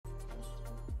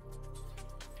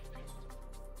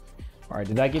Alright,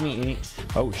 did that give me any...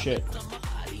 Oh, shit.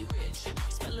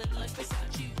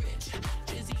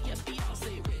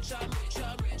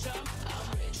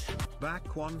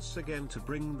 Back once again to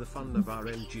bring the fun of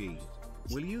RNG.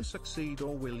 Will you succeed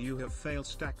or will you have failed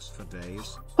stacks for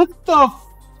days? What the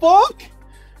fuck?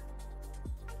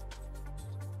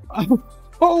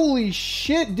 Holy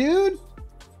shit, dude.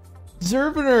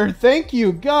 Zerviner, thank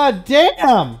you. God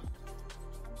damn.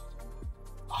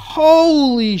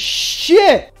 Holy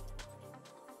shit.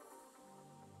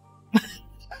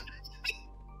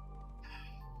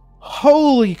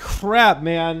 Holy crap,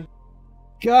 man.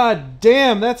 God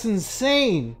damn, that's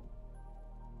insane.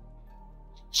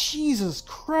 Jesus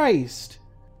Christ.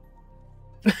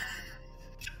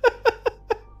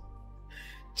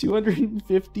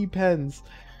 250 pens.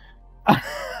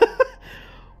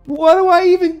 What do I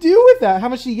even do with that? How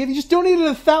much did he give? He just donated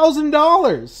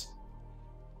 $1,000.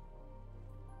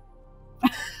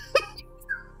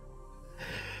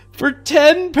 For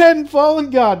 10 pen Fallen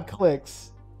God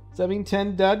clicks. Does that mean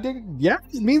 10 dead? Yeah,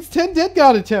 it means 10 dead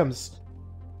God attempts.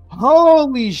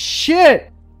 Holy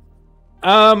shit.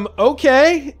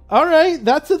 Okay. Alright,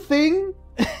 that's a thing.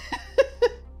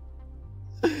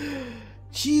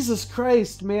 Jesus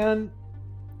Christ, man.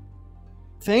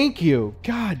 Thank you.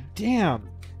 God damn.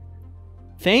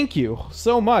 Thank you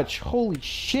so much. Holy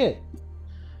shit.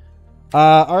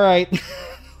 Alright.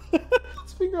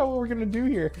 Let's figure out what we're gonna do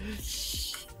here.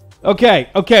 Okay,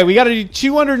 we gotta do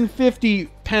 250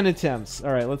 pen attempts.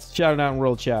 Alright, let's shout it out in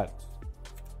world chat.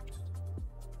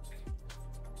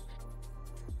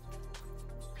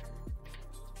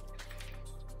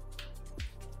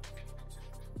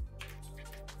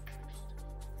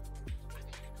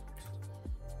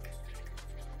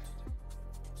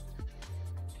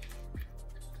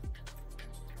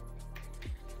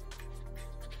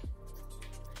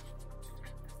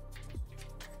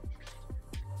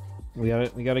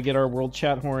 We gotta get our world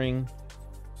chat whoring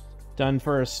done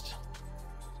first.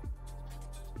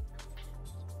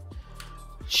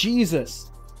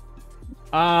 Jesus.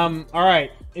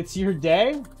 Alright. It's your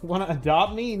day? Wanna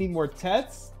adopt me? You need more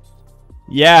tets?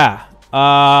 Yeah.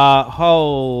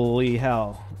 Holy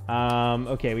hell.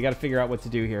 Okay, we gotta figure out what to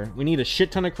do here. We need a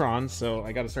shit ton of crons, so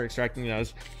I gotta start extracting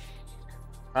those.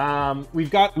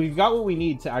 We've got what we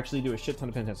need to actually do a shit ton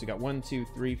of pen tests. We got 1, 2,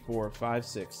 3, 4, 5,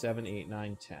 6, 7, 8,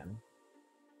 9, 10.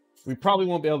 We probably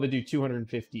won't be able to do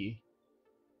 250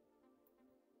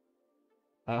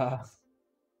 10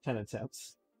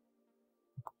 attempts.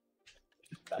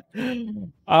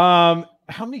 How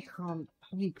many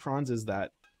crons is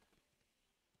that?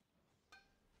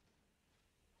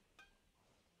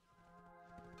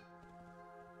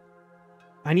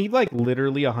 I need like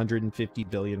literally 150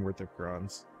 billion worth of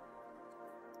crons.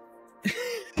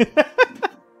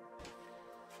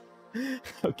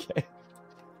 Okay.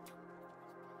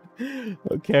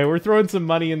 Okay, we're throwing some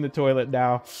money in the toilet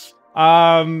now.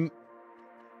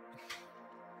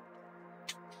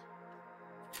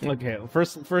 Okay,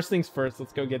 first things first,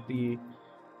 let's go get the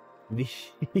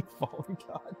Fallen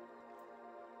God.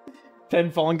 10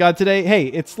 Fallen God today. Hey,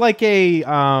 it's like a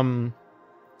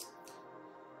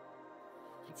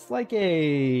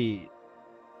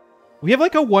we have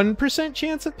like a 1%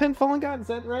 chance of Pen Fallen God, is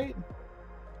that right?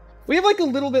 We have like a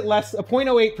little bit less, a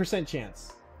 0.08%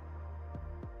 chance.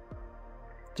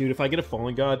 Dude, if I get a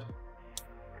Fallen God...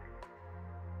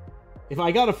 If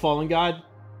I got a Fallen God,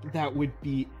 that would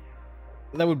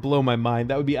blow my mind.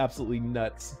 That would be absolutely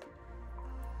nuts.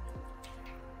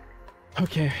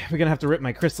 Okay, we're gonna have to rip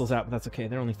my crystals out, but that's okay.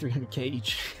 They're only 300k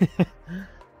each.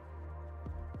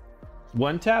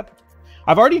 One tap?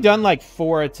 I've already done like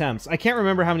 4 attempts. I can't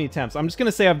remember how many attempts. I'm just gonna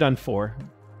say I've done 4.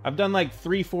 I've done like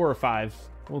 3, 4, or 5.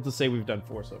 We'll just say we've done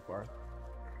 4 so far.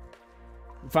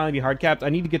 Finally be hard capped. I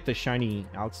need to get the shiny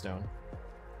Outstone.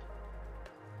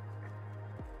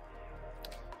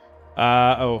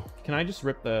 Oh, can I just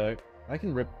rip the... I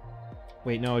can rip...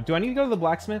 Wait, no. Do I need to go to the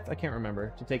blacksmith? I can't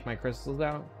remember. To take my crystals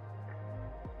out?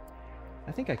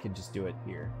 I think I could just do it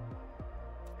here.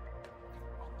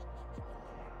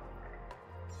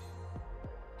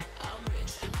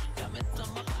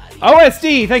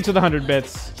 OSD! Thanks for the 100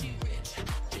 bits.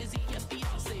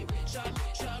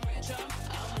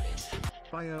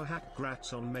 Biohack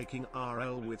grats on making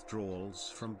RL withdrawals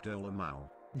from Dolomau.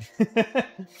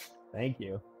 Thank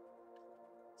you.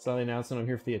 Saw the announcement. I'm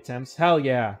here for the attempts. Hell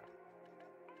yeah.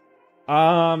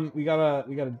 We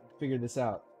gotta figure this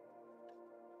out.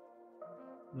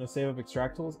 No save up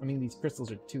extract tools. I mean, these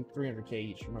crystals are 300k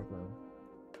each. Remember.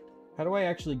 How do I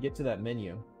actually get to that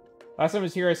menu? Last time I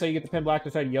was here, I saw you get the pen black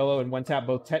beside yellow and one tap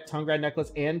both Tet Tongue Grad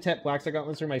necklace and Tet Blackstar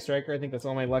gauntlets for my striker. I think that's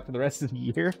all my luck for the rest of the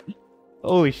year.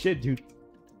 Holy shit, dude.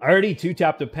 I already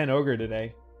 2-tapped a Pen Ogre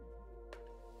today.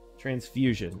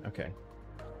 Transfusion. Okay.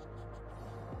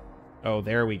 Oh,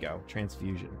 there we go.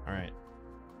 Transfusion. All right.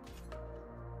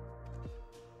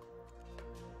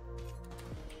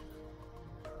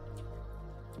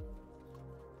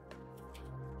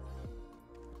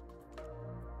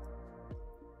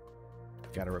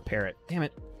 Gotta repair it. Damn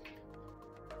it.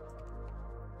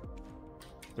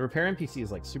 The repair NPC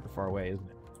is like super far away, isn't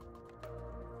it?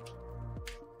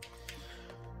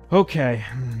 Okay.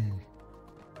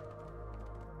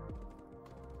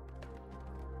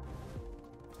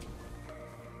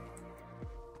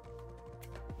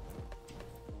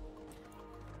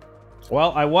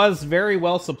 Well, I was very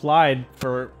well supplied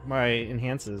for my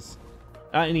enhances.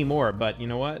 Not anymore, but you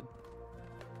know what?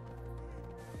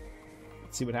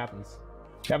 Let's see what happens.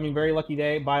 Having a very lucky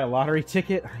day. Buy a lottery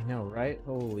ticket. I know, right?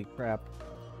 Holy crap.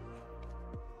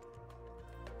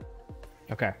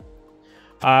 Okay.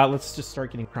 Let's just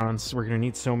start getting crons. We're gonna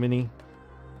need so many.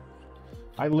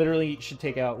 I literally should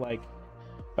take out like...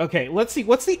 Okay, let's see.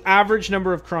 What's the average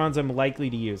number of crons I'm likely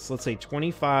to use? Let's say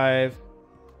 25...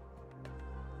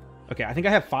 Okay, I think I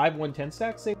have 5 110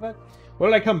 stacks, save that. What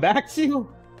did I come back to?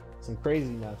 Some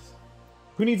craziness.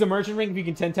 Who needs a merchant ring if you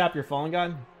can 10 tap your fallen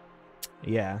god?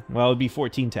 Yeah, well, it'd be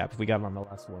 14 tap if we got it on the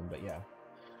last one, but yeah.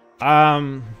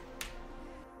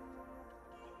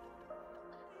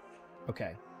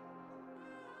 Okay.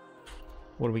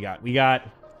 What do we got? We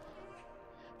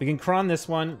can cron this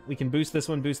one. We can boost this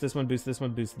one, boost this one, boost this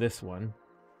one, boost this one.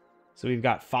 So we've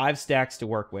got 5 stacks to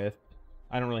work with.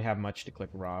 I don't really have much to click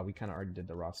raw. We kind of already did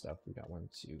the raw stuff. We got 1,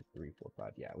 2, 3, 4,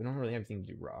 5. Yeah, we don't really have anything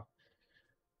to do raw.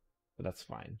 But that's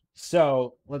fine.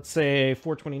 So let's say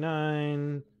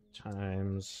 429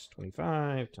 times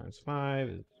 25 times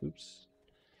 5. Oops.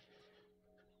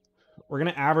 We're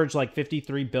going to average like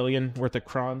 53 billion worth of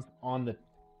crons on the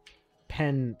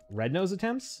pen red nose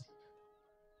attempts.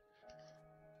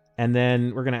 And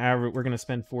then we're going to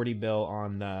spend 40 bill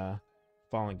on the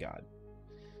fallen god.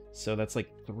 So that's like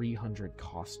 300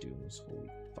 costumes. Holy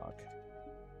fuck.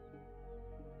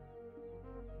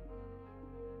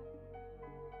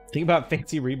 Think about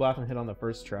fancy reblast and hit on the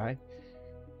first try.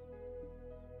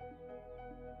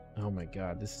 Oh my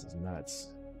god, this is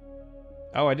nuts.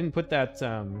 Oh, I didn't put that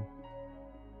Turo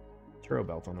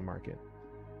belt on the market.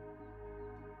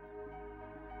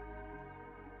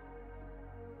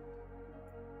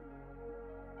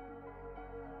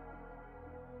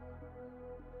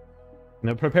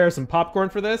 Now prepare some popcorn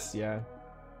for this. Yeah,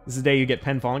 this is the day you get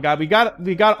pen fallen god. We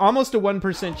got almost a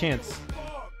 1% chance.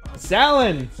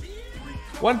 Salin,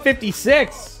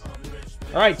 156.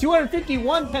 All right,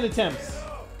 251 pen attempts.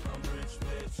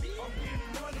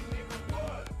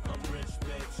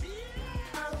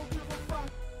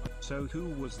 So who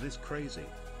was this crazy?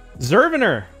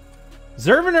 Zerviner.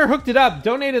 Zerviner hooked it up.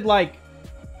 Donated like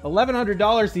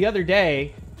 $1,100 the other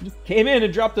day. Just came in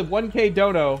and dropped a 1K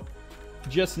dono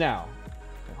just now.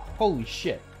 Holy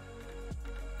shit.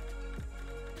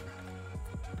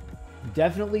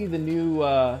 Definitely the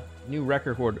new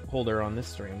record holder on this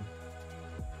stream.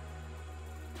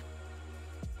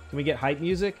 Can we get hype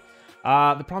music?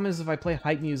 The problem is if I play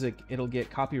hype music, it'll get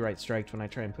copyright striked when I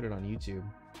try and put it on YouTube.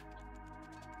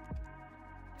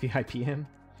 VIP him?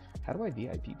 How do I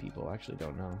VIP people? I actually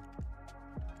don't know.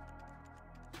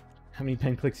 How many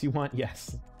pen clicks you want?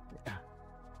 Yes. Yeah.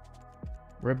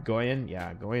 Rip Goyen?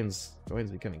 Yeah, Goyen's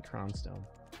becoming Cron still.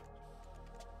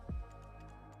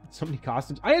 So many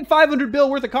costumes. I had 500 bill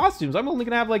worth of costumes. I'm only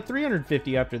gonna have like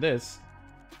 350 after this.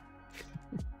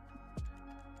 I'm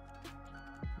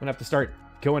gonna have to start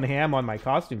going ham on my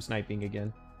costume sniping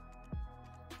again.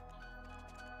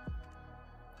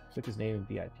 Took his name in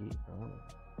VIP. Oh.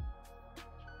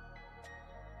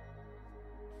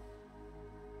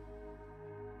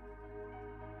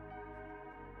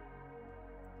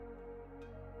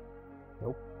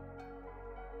 Nope.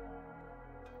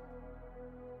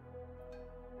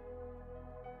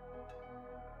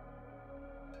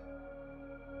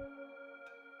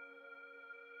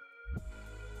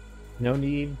 No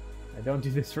need. I don't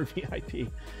do this for VIP.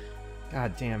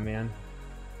 God damn, man.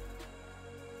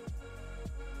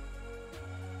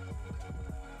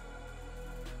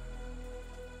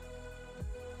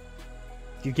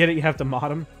 You get it? You have to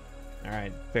mod them?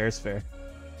 Alright, fair is fair.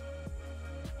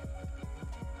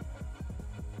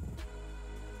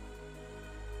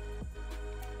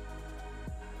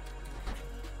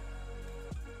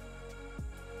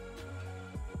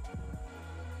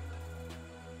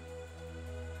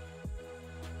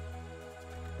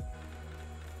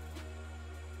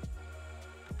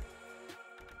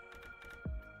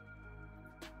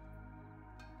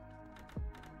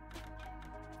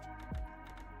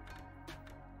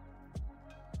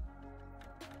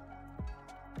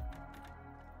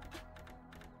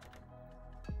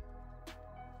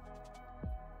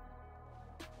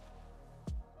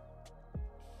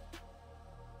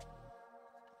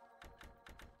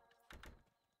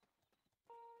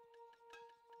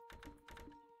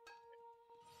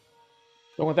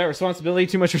 Don't want that responsibility.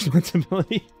 Too much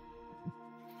responsibility. You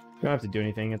don't have to do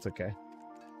anything. It's okay.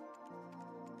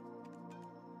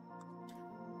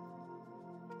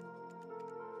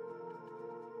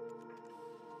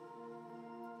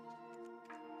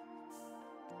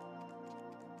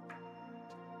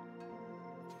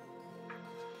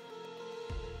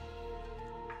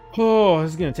 Oh,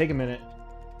 this is going to take a minute.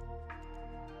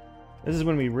 This is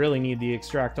when we really need the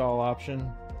extract all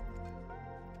option.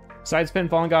 Besides Pen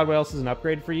Fallen God, what else is an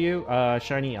upgrade for you?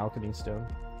 Shiny Alchemy Stone.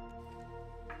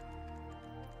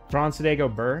 Crons today go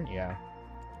burr? Yeah.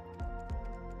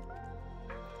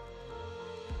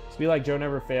 Just be like Joe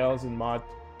Never Fails and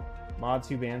mods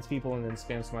who bans people and then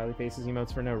spam smiley faces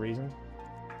emotes for no reason.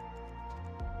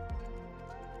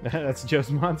 That's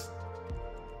Joe's mods.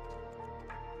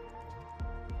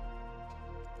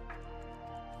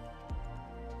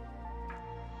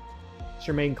 What's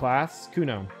your main class?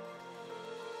 Kuno.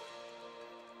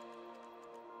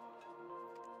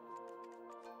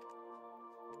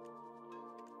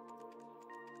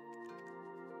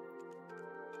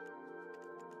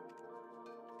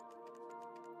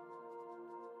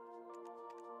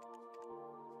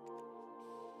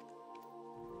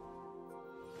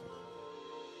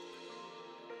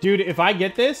 Dude, if I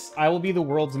get this, I will be the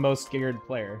world's most scared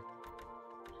player.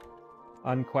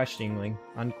 Unquestioningly.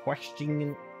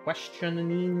 Questioningly.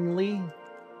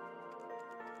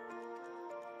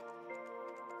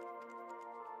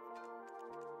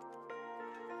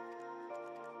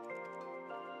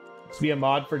 Let's be a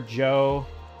mod for Joe.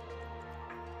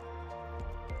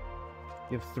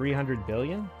 You have 300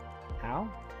 billion? How?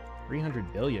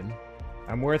 300 billion?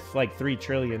 I'm worth like 3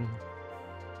 trillion.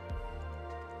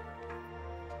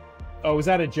 Oh, was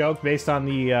that a joke based on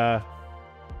the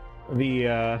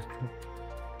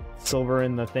silver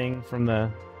in the thing from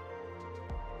the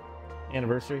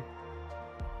anniversary?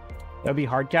 That'd be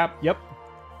hard cap. Yep.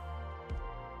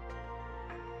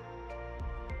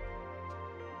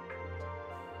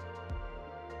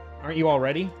 Aren't you all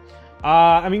ready?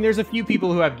 I mean, there's a few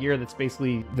people who have gear that's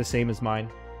basically the same as mine.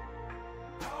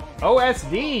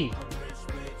 OSD!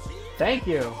 Thank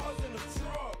you.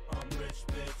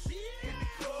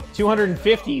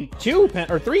 252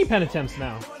 pen or 3 pen attempts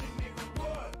now.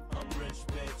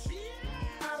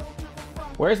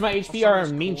 Where's my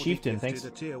HPR mean chieftain? Thanks.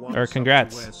 Or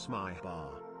congrats.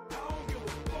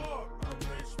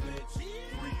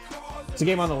 It's a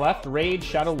game on the left. Raid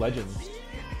Shadow Legends.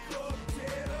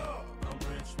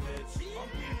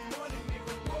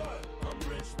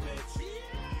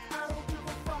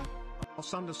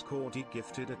 _D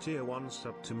gifted a tier 1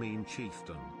 sub to Mean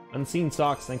Chieftain. Unseen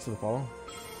Socks, thanks for the follow.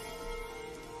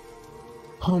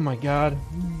 Oh my god.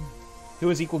 Who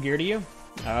has equal gear to you?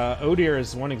 Odir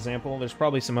is one example. There's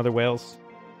probably some other whales.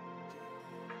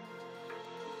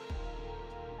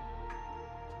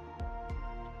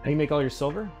 How do you make all your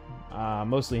silver?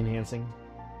 Mostly enhancing.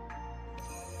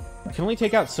 You can only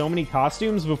take out so many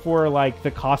costumes before, like,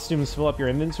 the costumes fill up your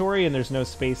inventory and there's no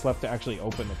space left to actually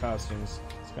open the costumes.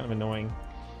 It's kind of annoying.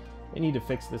 They need to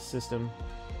fix this system.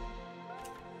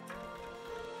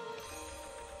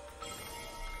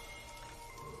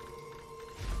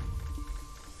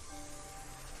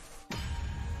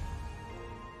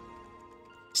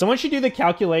 Someone should do the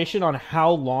calculation on how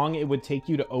long it would take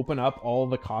you to open up all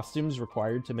the costumes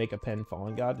required to make a Pen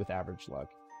Fallen God with average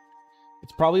luck.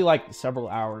 It's probably like several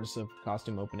hours of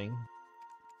costume opening.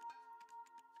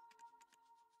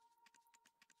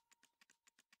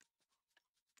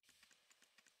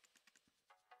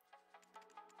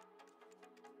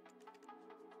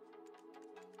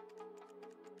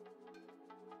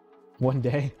 One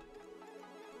day.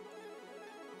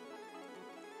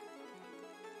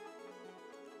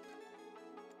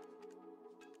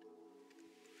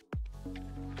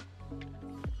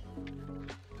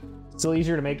 Still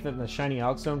easier to make than the shiny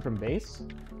Alkstone from base?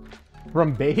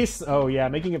 From base? Oh yeah,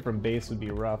 making it from base would be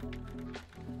rough.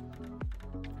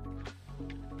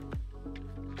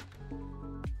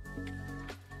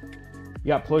 You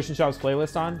got Pollution Shop's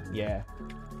playlist on? Yeah.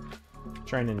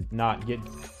 Trying to not get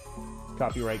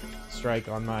copyright strike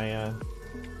on my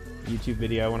YouTube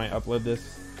video when I upload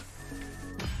this.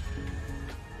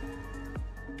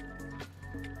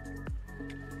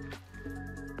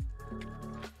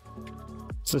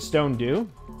 What's the stone do?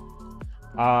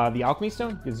 The alchemy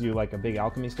stone gives you like a big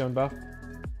alchemy stone buff.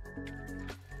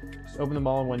 Just open them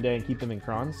all in one day and keep them in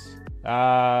crons.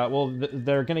 Well,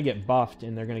 they're gonna get buffed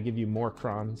and they're gonna give you more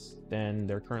crons than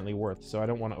they're currently worth, so I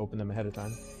don't want to open them ahead of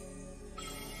time.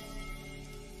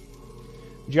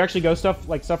 Would you actually go stuff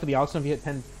for the Alkstone if you hit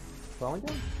 10 Fallen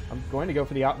God? I'm going to go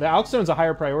for the Alkstone's a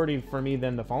higher priority for me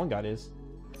than the Fallen God is.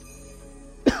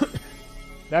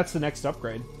 that's the next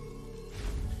upgrade.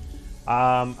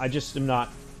 I just am not...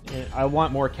 I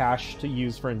want more cash to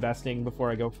use for investing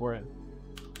before I go for it.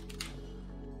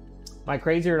 Am I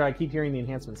crazy or do I keep hearing the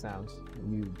enhancement sound?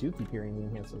 You do keep hearing the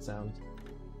enhancement sound.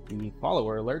 The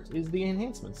follower alert is the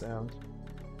enhancement sound.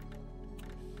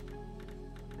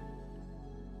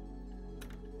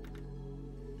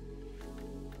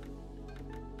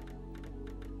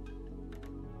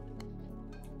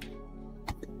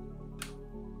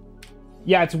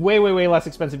 Yeah, it's way, way, way less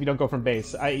expensive if you don't go from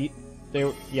base.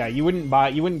 Yeah, you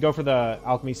wouldn't go for the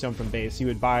alchemy stone from base. You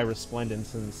would buy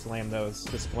resplendents and slam the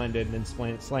splendid, and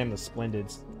then slam the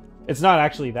splendids. It's not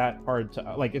actually that hard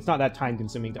to it's not that time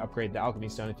consuming to upgrade the alchemy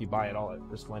stone if you buy it all at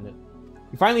resplendent.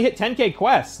 You finally hit 10k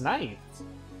quests. Nice.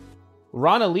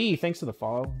 Rana Lee, thanks for the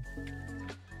follow.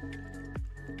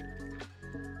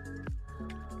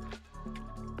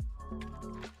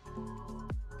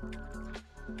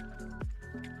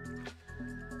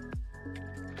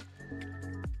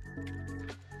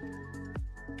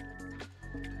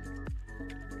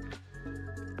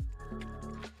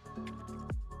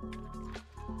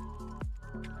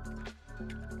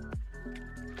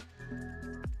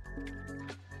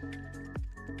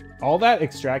 All that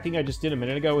extracting I just did a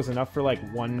minute ago was enough for like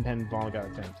 1 pen Fallen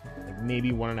God attempt. Like maybe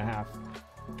 1.5.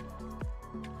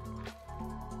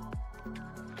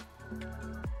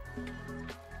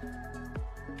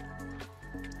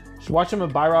 Should watch some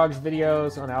of Byrog's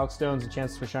videos on Alex Stones. The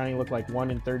chances for shining look like 1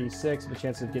 in 36. The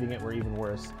chances of getting it were even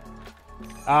worse.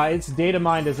 Its data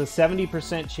mined is a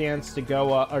 70% chance to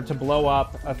go up, or to blow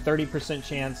up, a 30%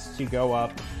 chance to go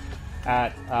up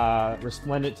at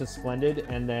Resplendent to Splendid,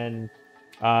 and then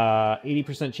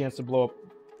 80% chance to blow up,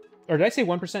 or did I say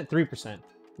 1%? 3%.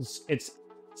 It's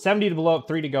 70 to blow up,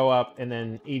 3 to go up, and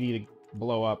then 80 to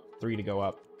blow up, 3 to go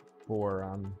up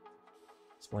for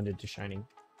Splendid to Shining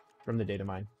from the data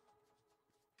mine.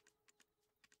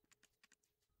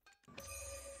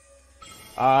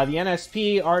 The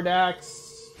NSP,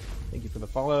 Ardax, thank you for the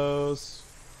follows.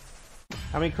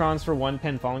 How many crons for 1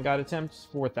 pen Fallen God attempt?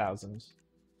 4,000.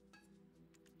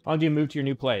 How long do you move to your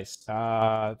new place?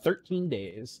 13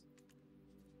 days.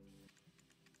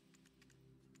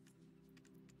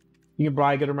 You can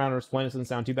buy a good amount of resplendence, doesn't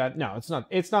sound too bad. No, it's not.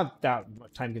 It's not that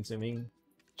time consuming.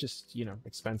 Just, you know,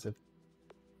 expensive.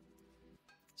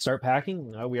 Start packing?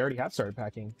 No, we already have started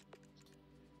packing.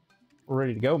 We're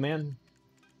ready to go, man.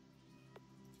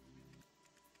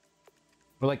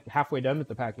 We're like halfway done with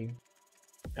the packing.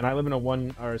 And I live in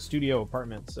a studio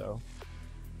apartment, so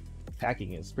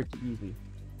packing is pretty easy.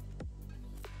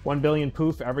 1 billion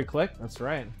poof every click. That's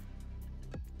right.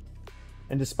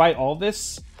 And despite all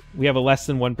this, we have a less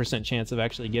than 1% chance of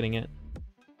actually getting it.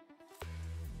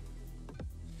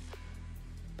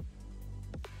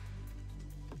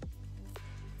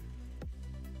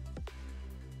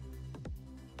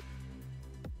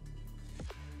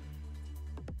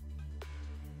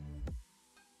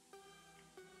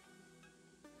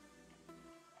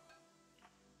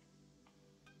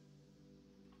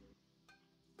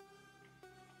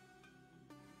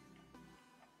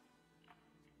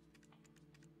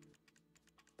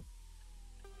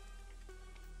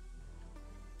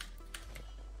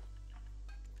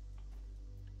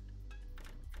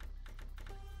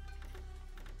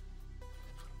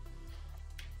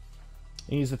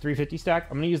 And use the 350 stack.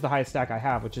 I'm going to use the highest stack I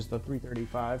have, which is the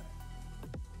 335.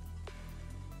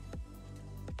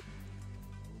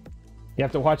 You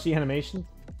have to watch the animation?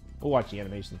 We'll watch the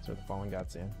animations for the Fallen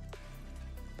Gods, yeah.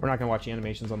 We're not going to watch the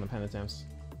animations on the pen attempts.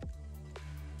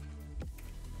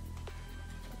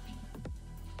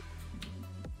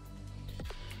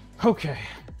 Okay.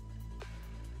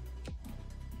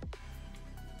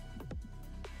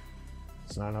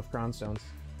 It's not enough crown stones.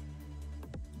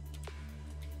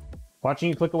 Watching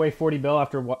you click away 40 bill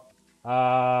after what?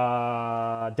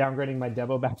 Downgrading my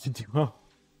Devo back to Duo.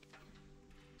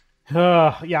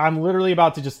 Yeah, I'm literally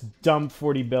about to just dump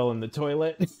 40 bill in the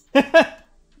toilet.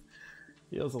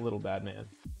 Feels a little bad, man.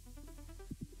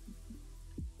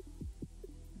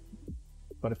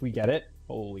 But if we get it,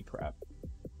 holy crap.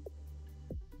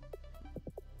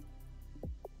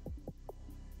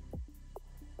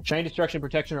 Shiny Destruction and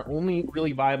Protection are only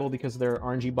really viable because they're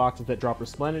RNG boxes that drop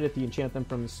Resplendent. If you enchant them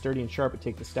from Sturdy and Sharp, it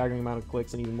takes a staggering amount of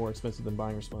clicks and even more expensive than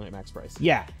buying Resplendent at max price.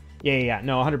 Yeah.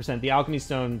 No, 100%. The Alchemy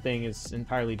Stone thing is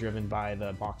entirely driven by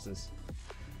the boxes.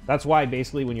 That's why,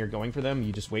 basically, when you're going for them,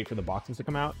 you just wait for the boxes to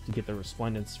come out to get the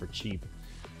Resplendents for cheap.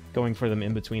 Going for them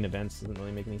in between events doesn't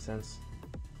really make any sense.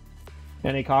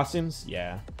 Any costumes?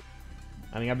 Yeah.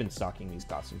 I mean, I've been stocking these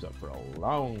costumes up for a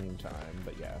long time,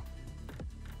 but yeah.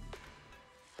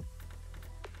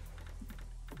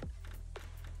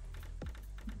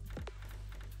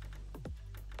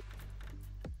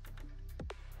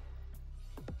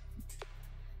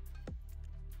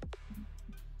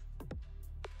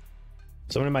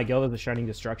 Someone in my guild has a Shining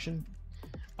Destruction.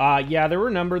 Yeah, there were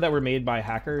a number that were made by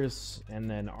hackers and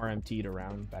then RMT'd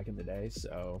around back in the day,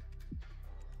 so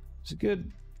it's a good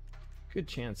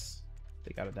chance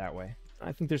they got it that way.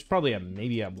 I think there's probably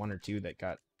maybe a 1 or 2 that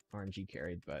got RNG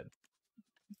carried, but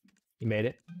he made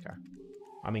it. Okay.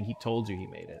 I mean, he told you he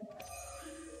made it.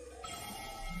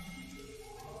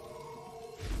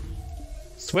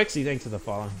 Swixy, thanks for the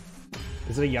follow.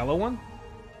 Is it a yellow one,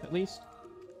 at least?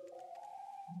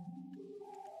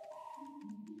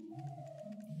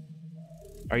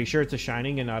 Are you sure it's a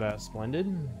Shining and not a Splendid?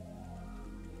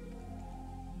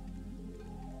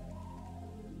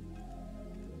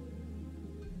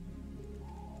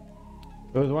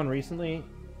 There was one recently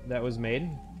that was made.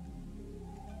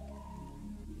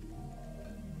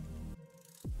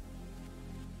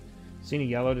 Seen a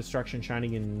yellow Destruction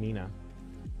Shining in Nina.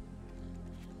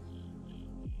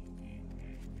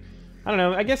 I don't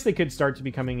know. I guess they could start to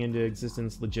be coming into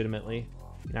existence legitimately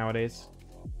nowadays.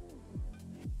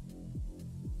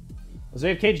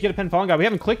 Jose Cage, get a pen fallen god. We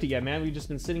haven't clicked it yet, man. We've just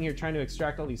been sitting here trying to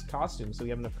extract all these costumes so we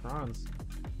have enough Crons.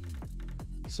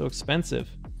 So expensive.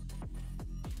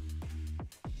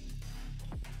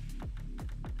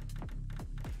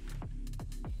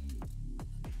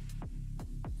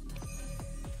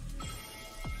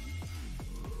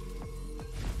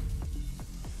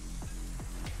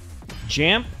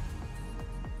 Jamp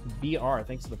BR,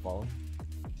 thanks for the follow.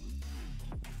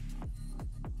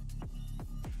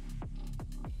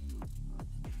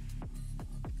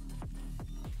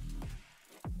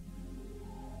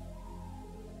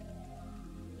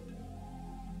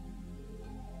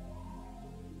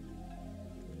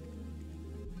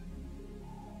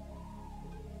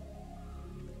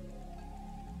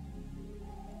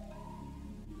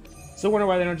 Still wonder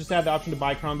why they don't just have the option to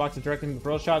buy Cron boxes directly from the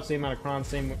Pearl Shop. Same amount of Cron,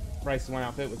 same price as one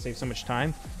outfit would save so much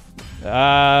time.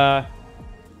 Yeah,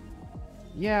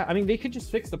 I mean, they could just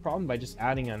fix the problem by just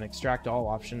adding an extract all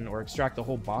option or extract the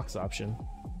whole box option.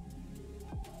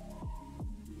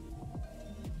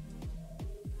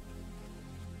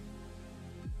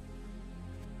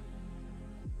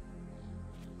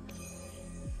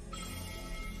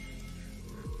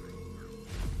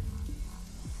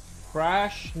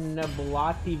 Crash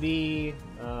Nabla TV,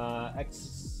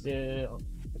 Exige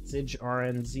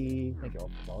RNZ. Thank you all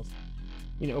for the balls.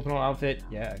 You know, open all outfit.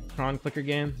 Yeah. Cron clicker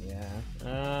game. Yeah.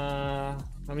 How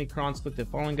many Crons click the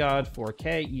Fallen God?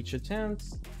 4K each attempt.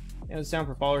 Yeah, the sound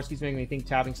for followers keeps making me think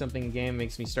tapping something in game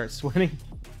makes me start sweating.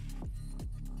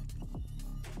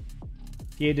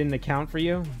 PA didn't account for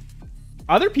you.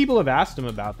 Other people have asked him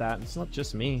about that. It's not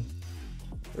just me.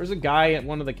 There's a guy at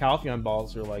one of the Calpheon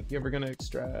balls who are like, you ever gonna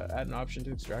add an option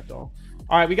to extract all?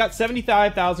 Alright, we got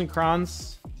 75,000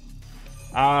 Crons.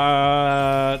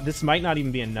 This might not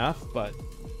even be enough, but how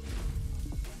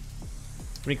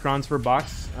many Crons per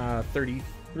box?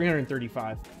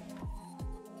 335.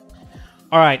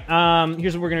 Alright,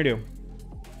 here's what we're gonna do.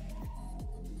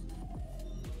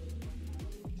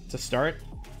 To start.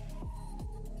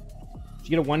 Did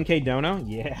you get a 1K dono?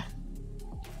 Yeah.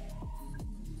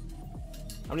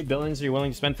 How many billions are you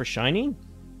willing to spend for shiny?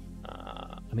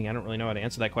 I mean, I don't really know how to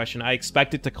answer that question. I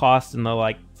expect it to cost in the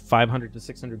like 500 to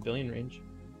 600 billion range.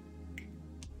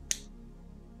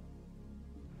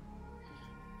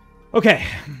 Okay.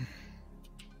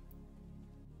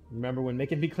 Remember when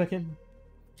Mick would be clicking?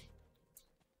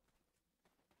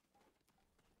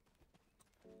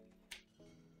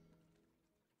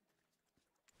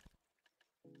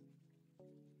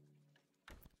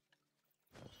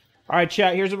 All right,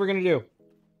 chat, here's what we're going to do.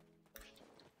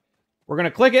 We're going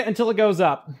to click it until it goes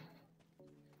up.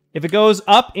 If it goes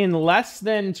up in less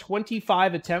than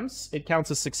 25 attempts, it counts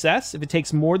as success. If it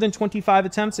takes more than 25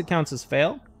 attempts, it counts as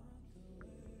fail.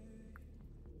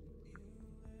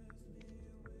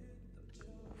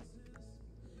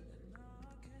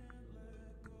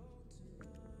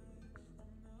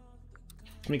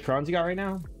 How many Crons you got right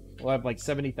now? Well, I have like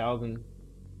 70,000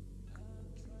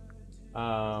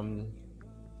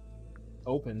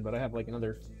 open, but I have like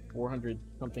another 400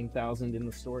 something thousand in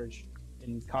the storage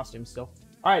in costumes still.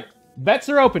 All right, bets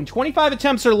are open. 25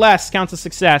 attempts or less counts as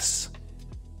success.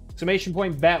 Exclamation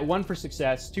point bet. 1 for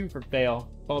success, 2 for fail,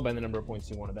 followed by the number of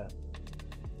points you want to bet.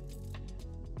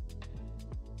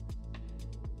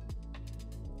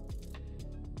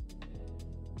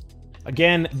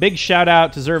 Again, big shout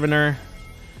out to Zerviner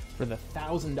for the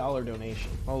 $1,000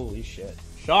 donation. Holy shit.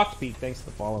 Shocked Pete, thanks for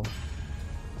the follow.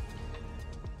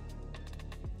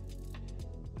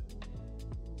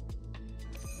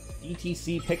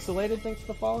 ETC Pixelated, thanks for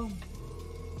the follow.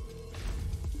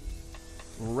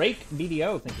 Rake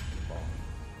BDO, thank you for the follow.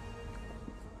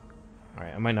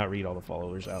 Alright, I might not read all the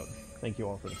followers out. Thank you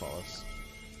all for the follows.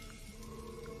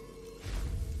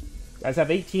 Guys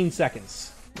have 18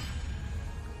 seconds.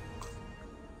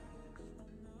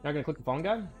 Not gonna click the Fallen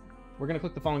God? We're gonna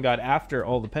click the Fallen God after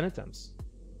all the pen attempts.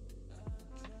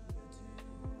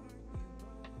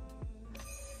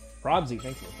 Probsy,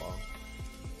 thanks for the follow.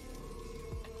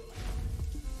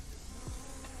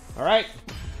 Alright.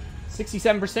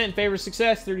 67% in favor of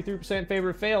success, 33% in favor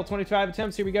of fail, 25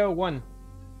 attempts. Here we go. 1.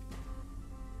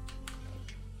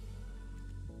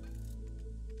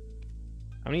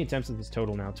 How many attempts is this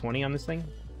total now? 20 on this thing?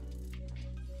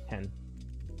 10.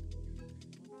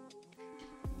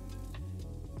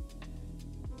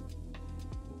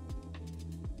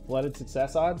 Flooded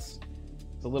success odds?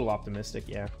 It's a little optimistic,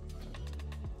 yeah.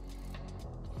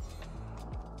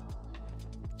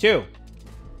 2.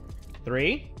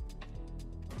 3.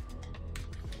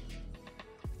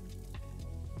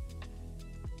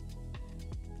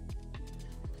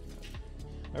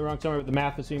 Wrong. Tell me about the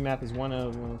math. Assuming math is 1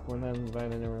 of 4,000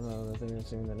 divided by the number of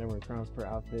assuming the number of crowns per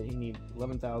outfit. You need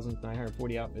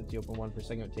 11,940 outfits. You open one per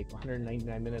second. It would take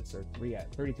 199 minutes or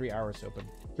 33 hours to open.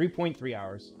 3.3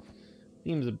 hours.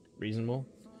 Seems reasonable.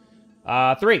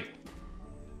 3.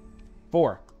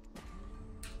 4.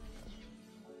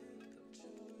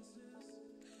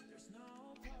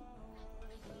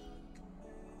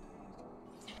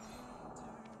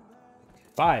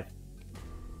 5.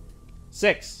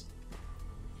 6.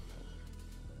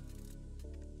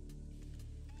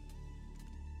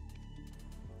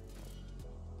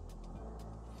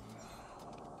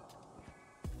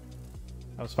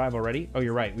 5 already? Oh,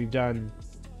 you're right. We've done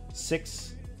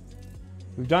 6.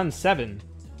 We've done 7.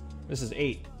 This is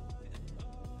 8.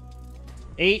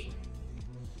 8.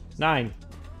 9.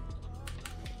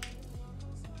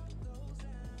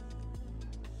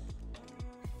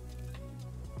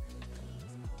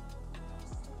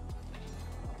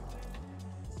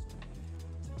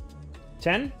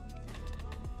 10.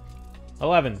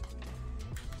 11.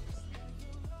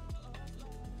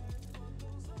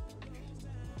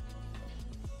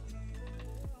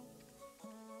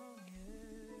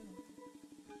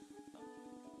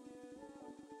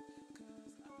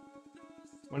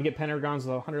 1 get Pentagrons with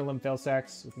 111 fail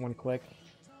sacks with 1 click.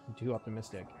 I'm too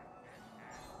optimistic.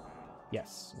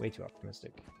 Yes, way too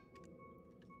optimistic.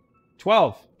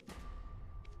 12.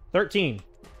 13.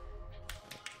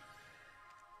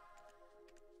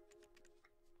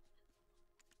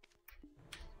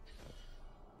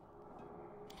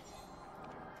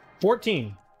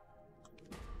 14.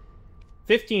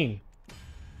 15.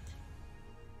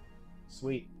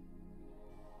 Sweet.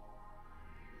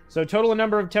 So total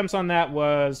number of attempts on that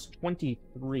was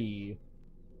 23.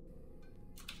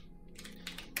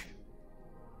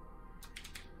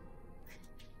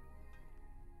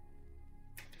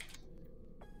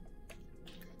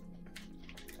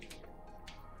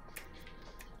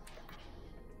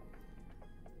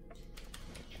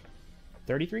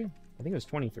 $33? I think it was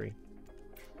 23.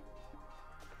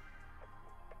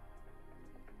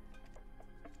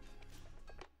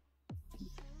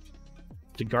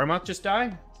 Did Garmoth just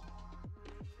die?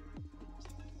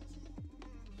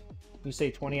 You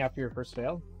say 20 after your first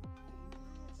fail?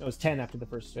 It was 10 after the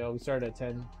first fail. We started at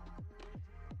 10.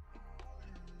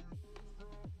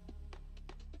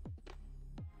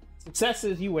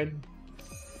 Successes, you win.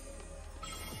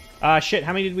 Shit,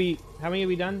 how many have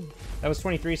we done? That was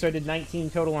 23, so I did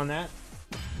 19 total on that.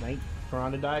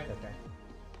 Piranha died? Okay.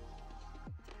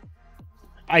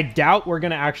 I doubt we're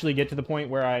gonna actually get to the point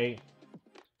where I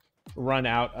run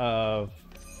out of...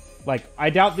 Like, I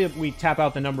doubt that we tap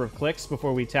out the number of clicks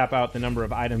before we tap out the number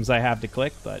of items I have to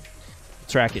click, but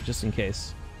track it just in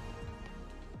case.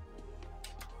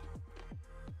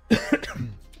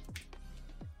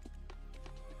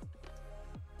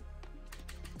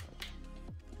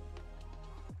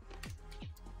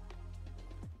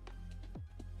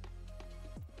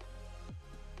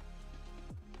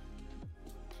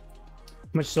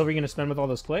 How much silver are you going to spend with all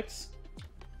those clicks?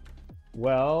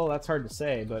 Well, that's hard to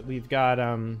say, but we've got,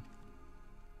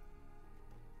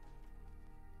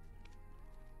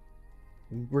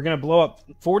 we're going to blow up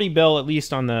 40 bill at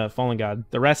least on the Fallen God.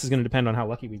 The rest is going to depend on how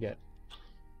lucky we get.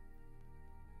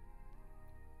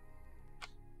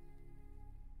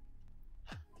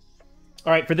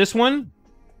 Alright, for this one,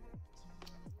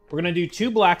 we're going to do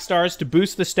 2 black stars to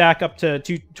boost the stack up to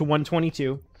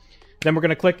 122. Then we're going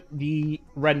to click the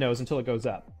red nose until it goes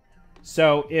up.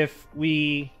 So if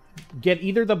we get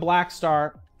either the black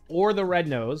star or the red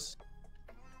nose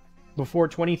before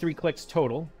 23 clicks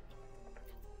total,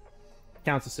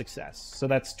 counts as success. So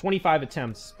that's 25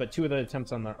 attempts, but 2 of the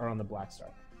attempts are on the black star.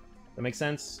 That make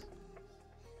sense?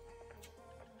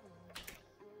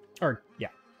 Or, yeah.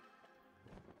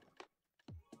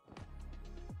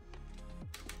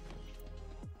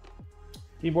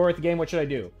 If you bored with the game, what should I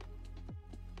do?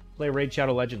 Play Raid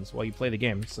Shadow Legends while you play the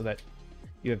game so that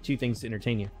you have two things to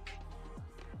entertain you.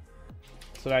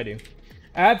 That's what I do.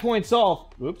 Add point solve.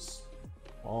 Oops.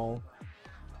 All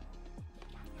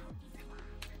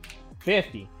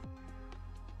 50.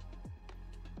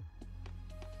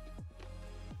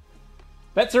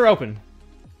 Bets are open.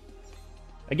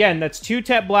 Again, that's 2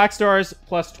 Tep Black Stars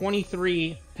plus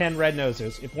 23 Pen Red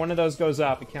Noses. If one of those goes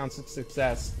up, it counts as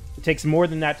success. It takes more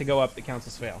than that to go up, it counts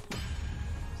as fail.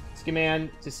 Command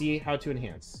to see how to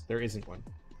enhance. There isn't one.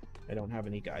 I don't have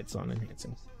any guides on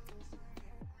enhancing.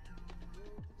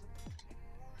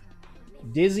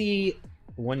 Dizzy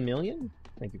 1 million?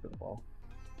 Thank you for the ball.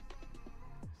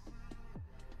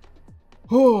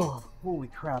 Oh, holy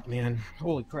crap, man.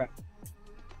 Holy crap.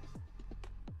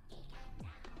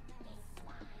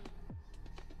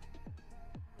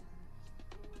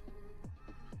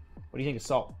 What do you think of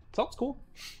salt? Salt's cool.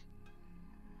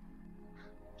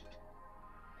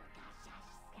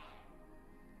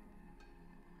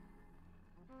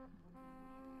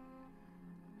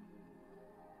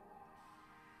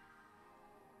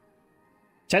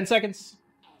 $10 seconds.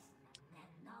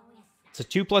 It's a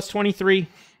 2 plus 23.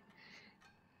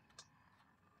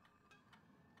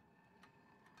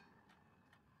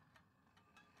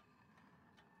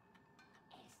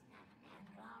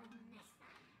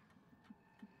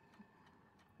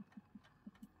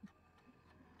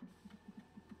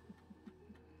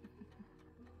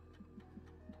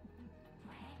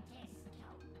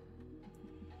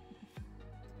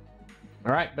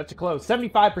 All right, bets are closed.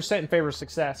 75% in favor of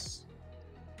success.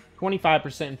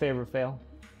 25% in favor of fail.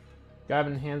 Do you have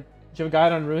a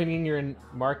guide on ruining your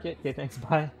market? Okay, thanks,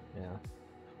 bye. Yeah.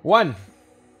 1.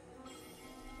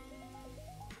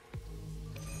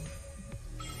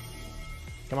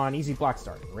 Come on, easy Black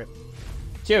Star. Rip.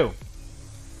 2.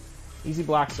 Easy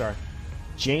Black Star.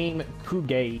 James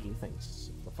Kugay.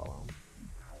 Thanks for following.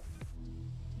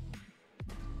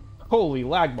 Holy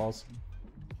lag balls.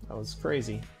 That was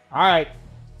crazy. All right.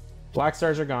 Black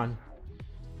Stars are gone.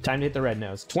 Time to hit the red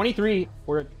nose. 23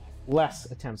 or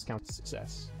less attempts count as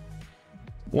success.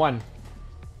 1,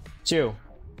 2.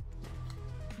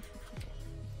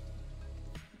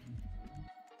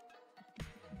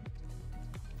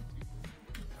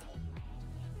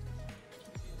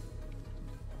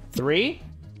 3,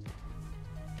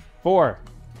 4.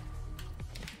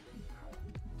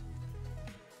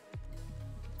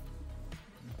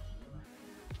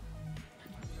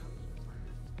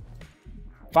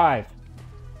 5,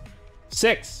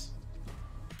 6.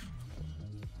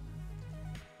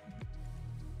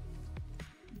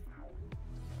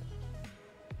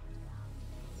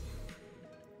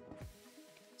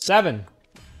 7.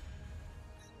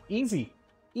 Easy.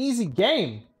 Easy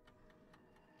game.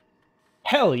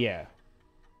 Hell yeah.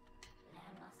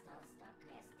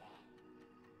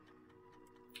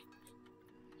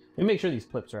 Let me make sure these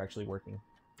clips are actually working.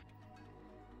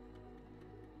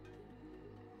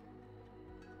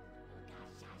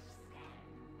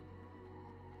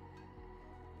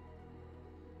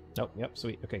 Nope, yep,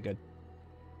 sweet. Okay, good.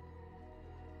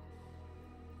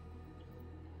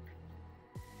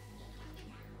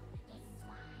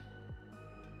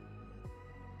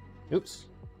 Oops.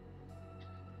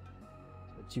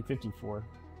 254.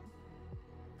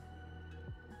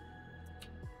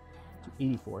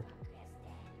 284.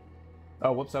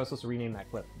 Oh, whoops, I was supposed to rename that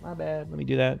clip. My bad. Let me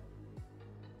do that.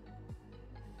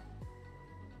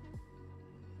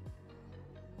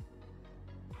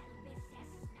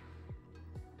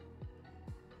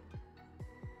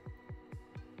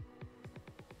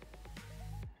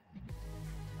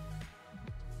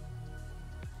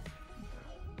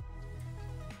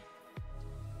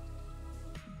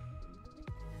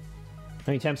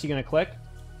 How many attempts are you going to click?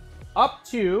 Up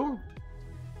to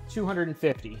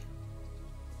 250.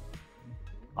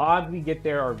 Odds we get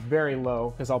there are very low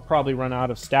because I'll probably run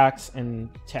out of stacks and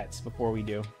tets before we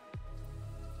do.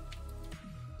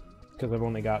 Because I've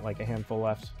only got like a handful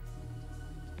left.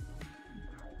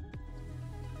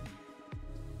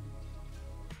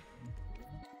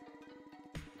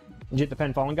 Did you hit the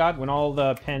pen Fallen God? When all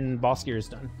the pen boss gear is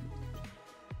done.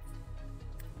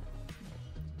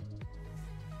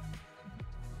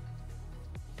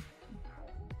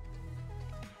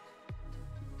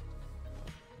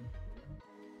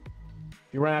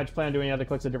 If you run out, you plan on doing any other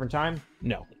clicks at a different time?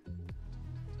 No.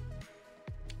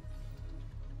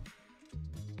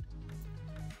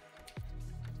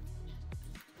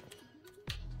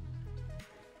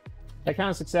 That kind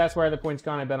of success. Where are the points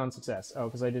gone? I bet on success. Oh,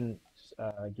 because I didn't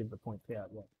give the point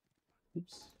payout yet.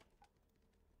 Oops.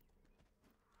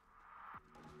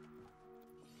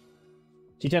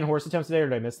 T10 horse attempts today, or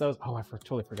did I miss those? Oh, I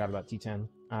totally forgot about T10.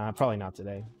 Probably not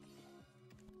today.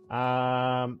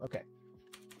 Okay.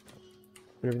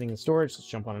 Put everything in storage. Let's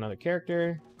jump on another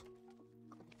character.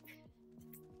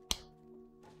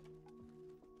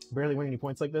 Barely winning any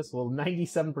points like this. Well,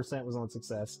 97% was on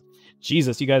success.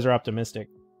 Jesus, you guys are optimistic.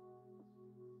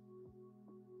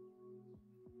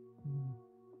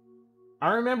 I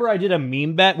remember I did a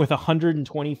meme bet with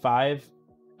 125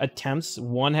 attempts.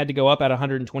 One had to go up at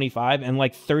 125, and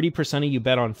like 30% of you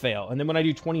bet on fail. And then when I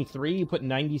do 23, you put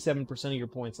 97% of your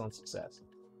points on success.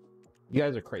 You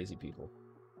guys are crazy people.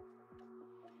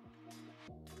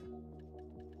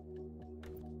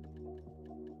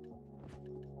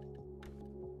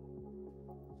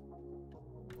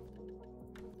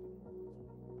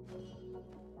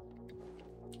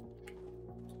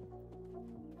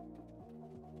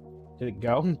 Did it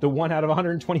go? The 1 out of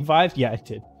 125? Yeah, it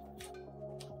did.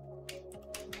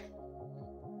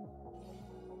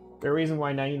 There a reason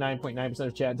why 99.9%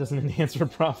 of chat doesn't enhance for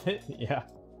profit? Yeah.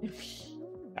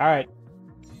 All right.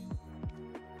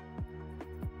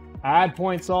 Add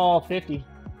points all 50.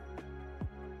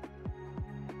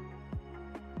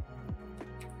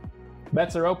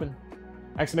 Bets are open.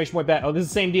 Exclamation point bet. Oh, this is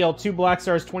the same deal. 2 black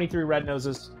stars, 23 red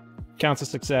noses. Counts as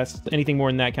success. Anything more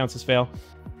than that counts as fail.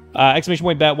 Exclamation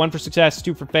point bet. 1 for success,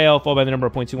 2 for fail, followed by the number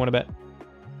of points you want to bet.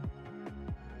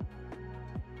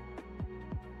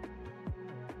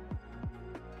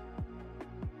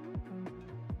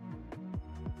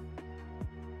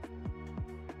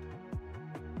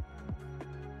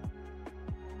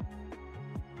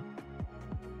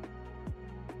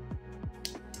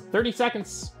 $30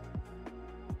 seconds.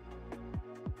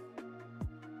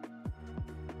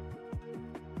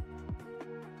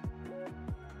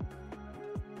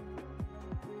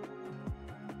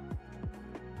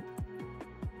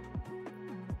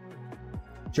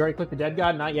 Did you already click the dead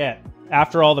god? Not yet.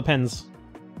 After all the pens.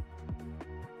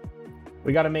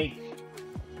 We gotta make...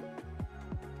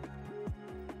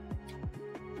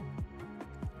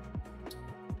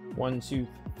 One, two,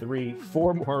 three,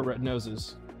 4 more red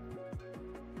noses.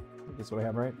 I think that's what I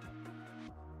have, right?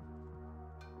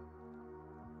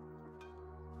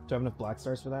 Do I have enough black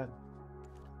stars for that?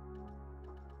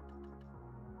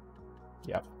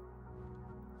 Yep.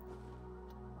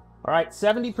 All right,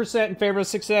 70% in favor of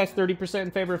success, 30% in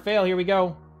favor of fail. Here we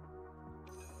go.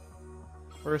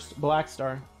 First black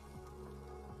star.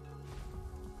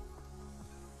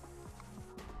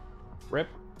 Rip.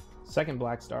 Second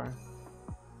black star.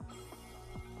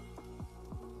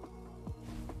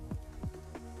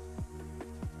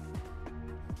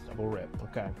 Double rip.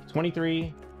 Okay.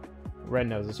 23 red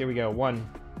noses. Here we go. 1,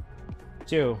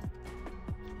 2.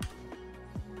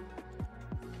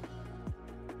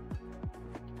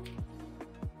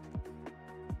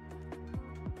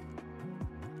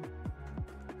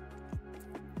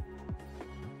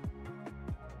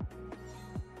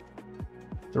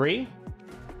 3,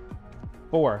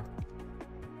 4.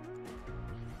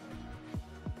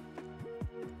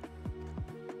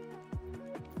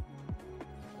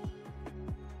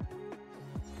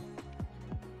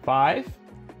 Five,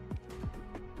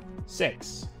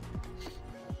 6.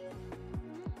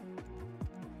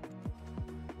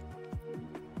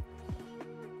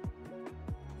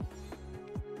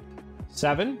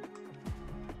 Seven,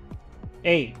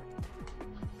 8.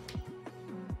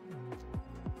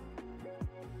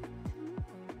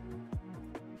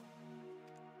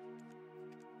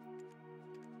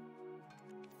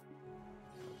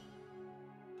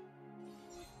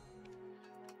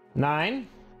 Nine.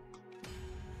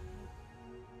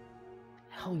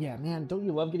 Hell yeah, man. Don't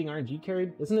you love getting RNG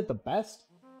carried? Isn't it the best?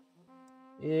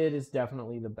 It is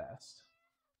definitely the best.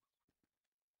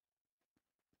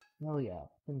 Hell yeah.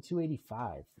 And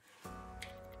 285.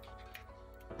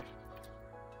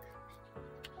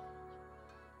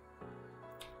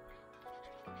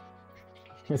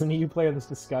 Isn't he a player this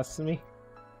disgusts me?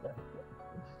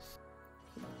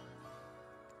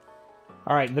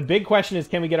 All right, the big question is,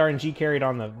 can we get RNG carried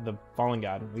on the Fallen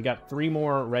God? We got 3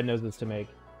 more red noses to make.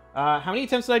 How many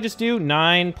attempts did I just do?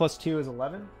 9 plus 2 is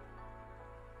 11.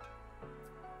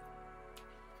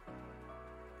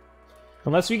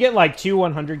 Unless we get like 2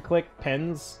 100-click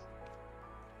pens,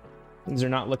 things are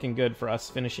not looking good for us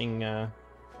finishing.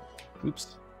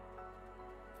 Oops.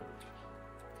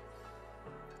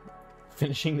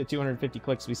 Finishing the 250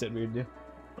 clicks we said we would do.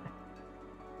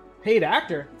 Paid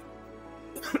actor?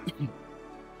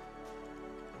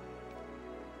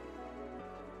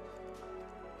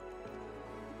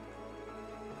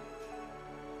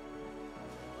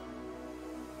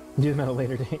 Do them at a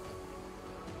later date.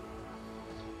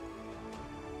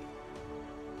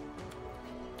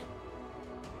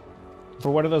 For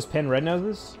what are those pin red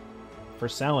noses? For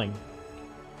selling.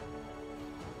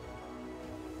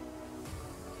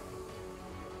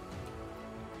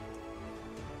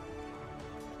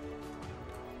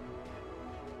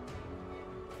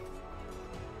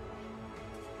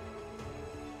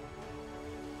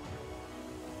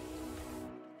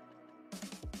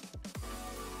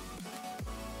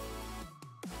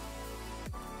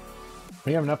 Do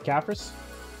you have enough Caphras?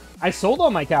 I sold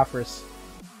all my Caphras.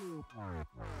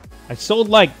 I sold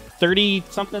like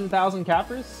 30-something thousand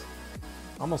Caphras.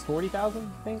 Almost 40,000,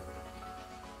 I think.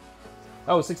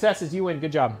 Oh, successes, you win.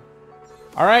 Good job.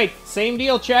 All right, same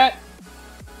deal, chat.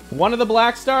 One of the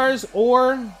black stars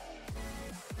or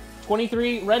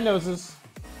 23 red noses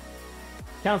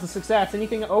counts as success.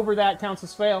 Anything over that counts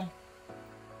as fail.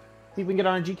 See if we can get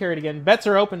RNG carried again. Bets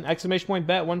are open. Exclamation point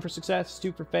bet. 1 for success,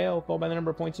 2 for fail. Followed by the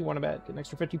number of points you want to bet. Get an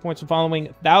extra 50 points for following.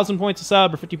 1,000 points a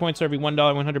sub or 50 points for every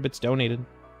 $1, 100 bits donated.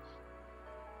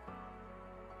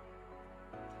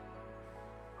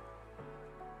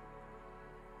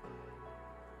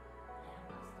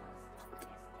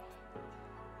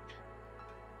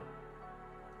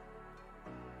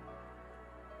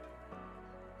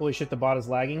 Holy shit, the bot is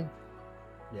lagging.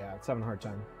 Yeah, it's having a hard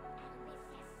time.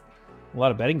 A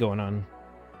lot of betting going on.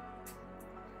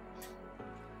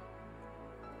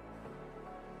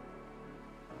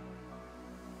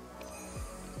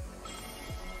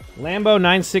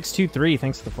 Lambo9623,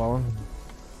 thanks for the follow.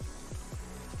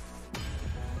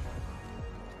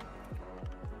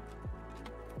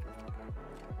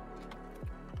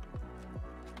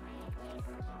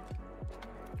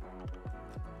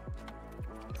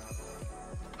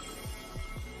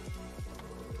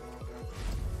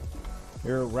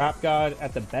 You're a rap god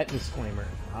at the bet disclaimer.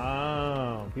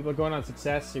 Oh, people are going on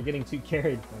success. You're getting too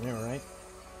carried. I know, right?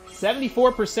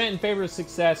 74% in favor of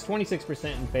success,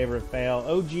 26% in favor of fail.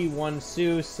 OG1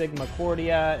 Sue, Sigma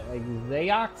Cordia,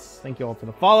 Zayox. Thank you all for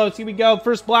the follows. Here we go.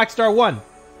 First Black Star 1.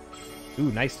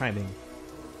 Ooh, nice timing.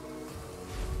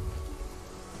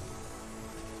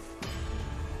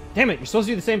 Damn it, you're supposed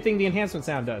to do the same thing the enhancement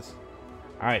sound does.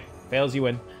 Alright, fails, you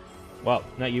win. Well,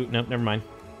 not you. No, never mind.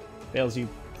 Fails, you.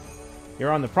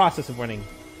 You're on the process of winning.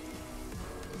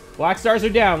 Black stars are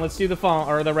down. Let's do the fall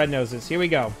or the red noses. Here we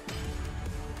go.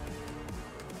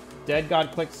 Dead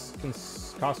God clicks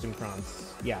costume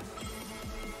crons. Yeah.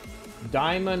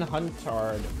 Diamond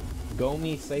Huntard.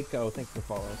 Gomi Seiko. Thanks for the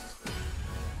follows.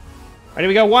 Alright, here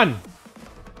we go. 1.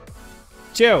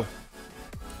 2.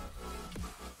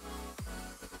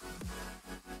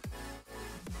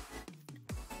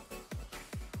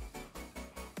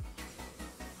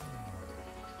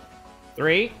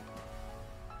 3,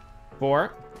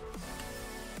 4,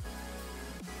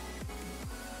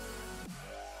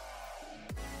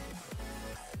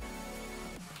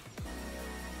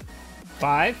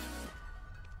 5,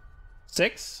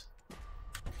 6,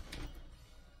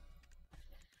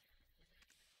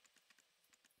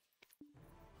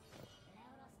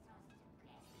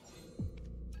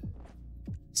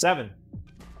 7,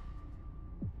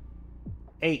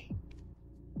 8.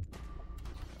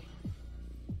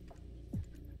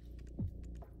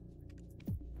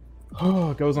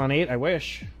 Oh, it goes on 8. I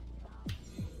wish.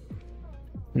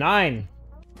 9.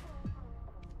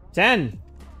 10.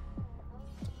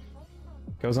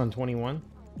 Goes on 21.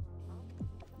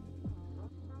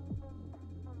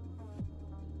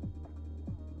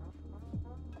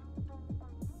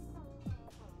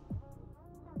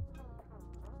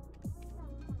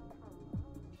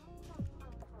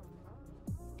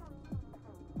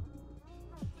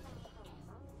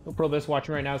 No pro this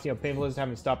watching right now. See how painful it is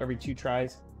having to stop every 2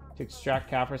 tries to extract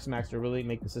Caphras Max to really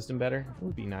make the system better. It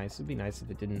would be nice. It'd be nice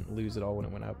if it didn't lose it all when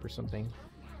it went up or something.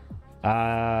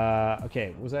 Okay,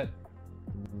 what was that?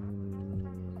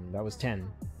 That was 10.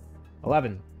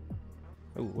 11.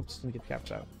 Oh, whoops, let me get the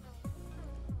Caphras out.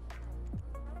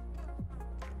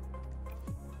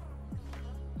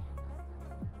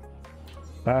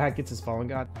 Biohack gets his Fallen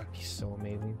God. That'd be so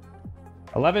amazing.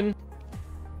 11.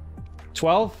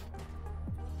 12.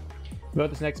 About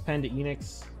this next pen to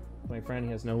Enix. My friend,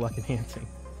 he has no luck enhancing.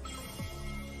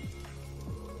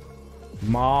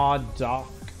 Mod Doc.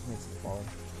 Thanks for the follow.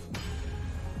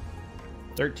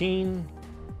 13.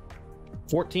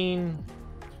 14.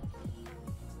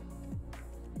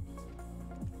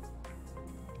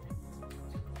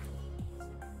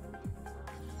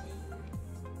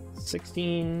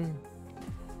 16.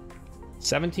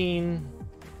 17.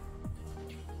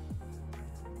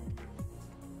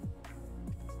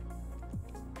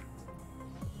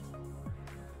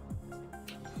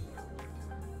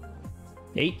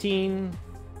 18,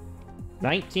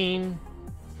 19,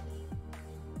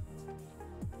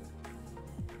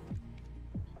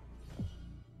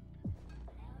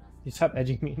 You stop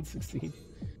edging me and succeed.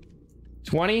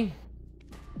 20.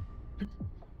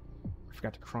 I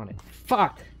forgot to cron it.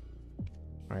 Fuck!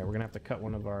 Alright, we're gonna have to cut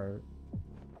one of our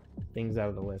things out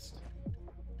of the list.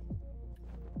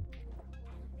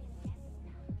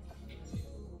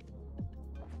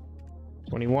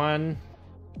 $21.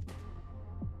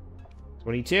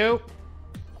 $22.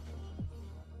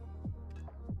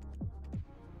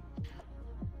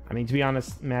 I mean, to be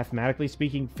honest, mathematically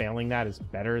speaking, failing that is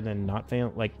better than not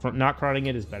failing. Like, not cronning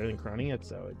it is better than cronning it,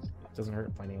 so it doesn't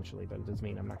hurt financially, but it does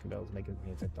mean I'm not going to be able to make as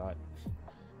many as I thought.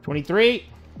 23.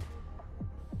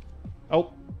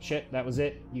 Oh, shit, that was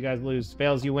it. You guys lose.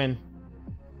 Fails, you win.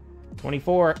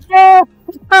 24. Oh,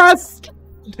 yes!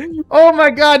 Oh my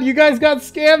god, you guys got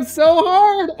scammed so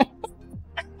hard!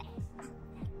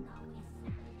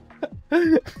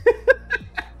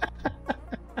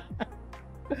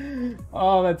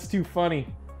 Oh, that's too funny.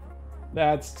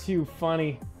 That's too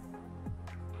funny.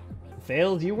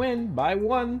 Fails, you win by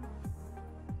 1.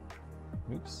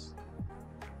 Oops.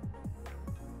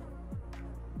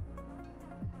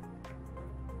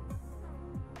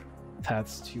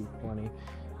 That's too funny.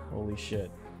 Holy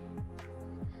shit.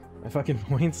 My fucking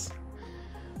points.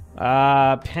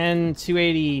 Pen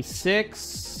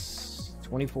 286.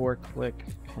 24 click.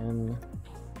 Pen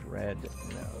red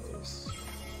nose.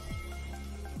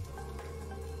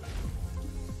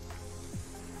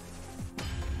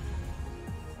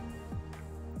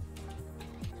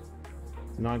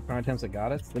 The non-con attempts that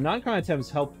got us. The non-con attempts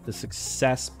help the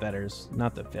success betters,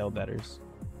 not the fail betters.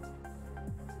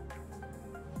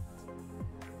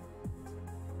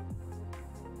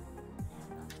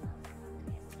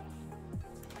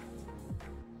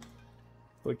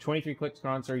 With 23 clicks,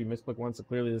 Crons, sir, you misclick once, so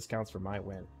clearly this counts for my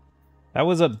win. That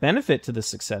was a benefit to the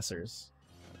successors.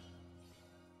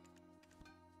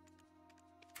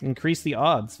 Increase the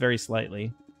odds very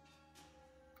slightly.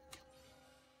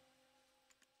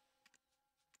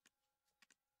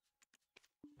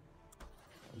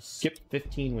 Skip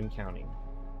 15 when counting.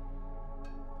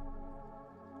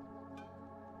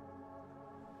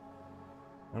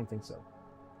 I don't think so.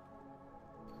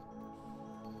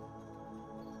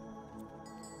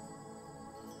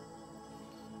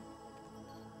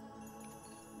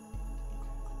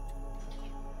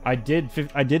 I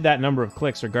did that number of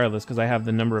clicks regardless because I have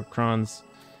the number of crons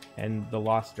and the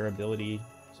lost durability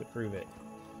to prove it.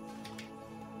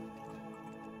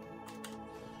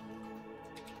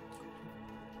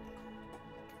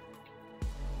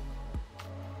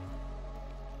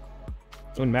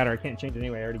 It wouldn't matter, I can't change it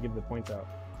anyway, I already give the points out.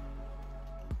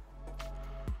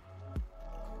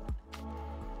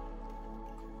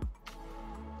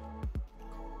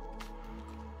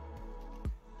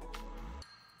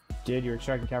 Did you're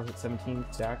extracting capital at 17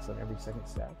 stacks on every second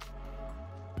stack?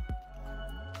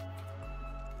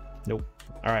 Nope.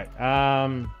 Alright,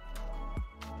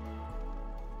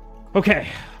 okay,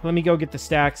 let me go get the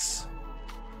stacks.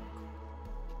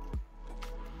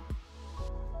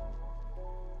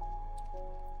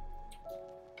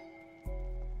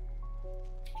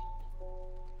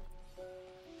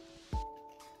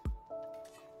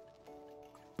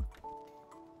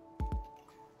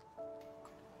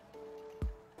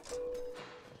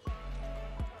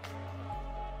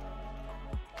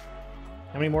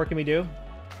 How many more can we do?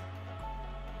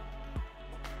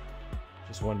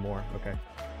 Just one more, okay.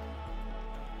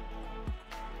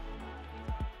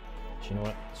 But you know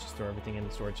what? Let's just throw everything in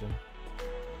the storage bin.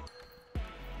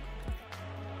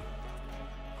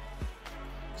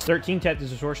 13 tech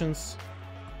distortions.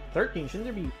 13, shouldn't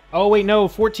there be... Oh, wait, no,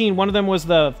 14. One of them was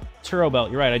the Turo belt.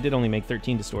 You're right, I did only make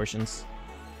 13 distortions.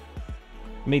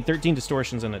 I made 13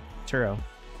 distortions in a Turo.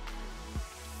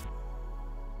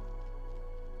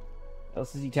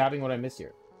 Else is he tapping what I missed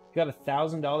here? You got a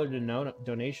 $1,000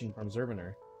 donation from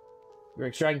Zerviner. You're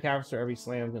extracting caps for every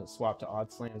slam. I'm going to swap to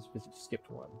odd slams because you skipped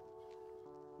one.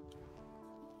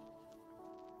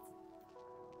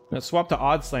 I'm going to swap to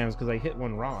odd slams because I hit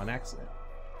one raw on accident.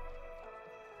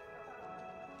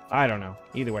 I don't know.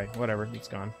 Either way, whatever. It's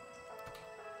gone.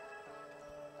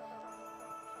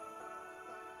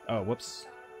 Oh, whoops.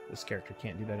 This character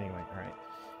can't do that anyway. Alright.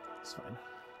 It's fine.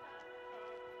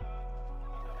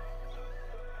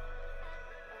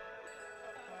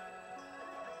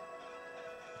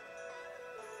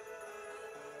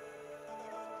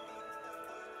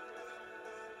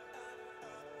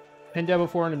 Pen Devil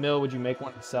 400 mil, would you make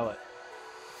one to sell it?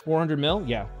 400 mil?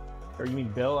 Yeah. Or you mean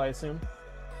bill, I assume?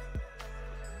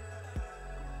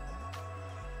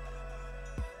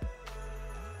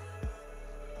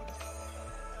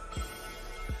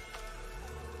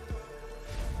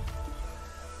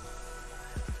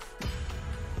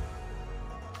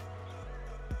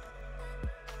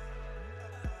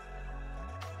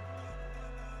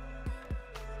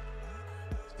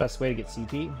 Best way to get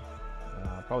CP?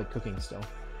 Probably cooking still.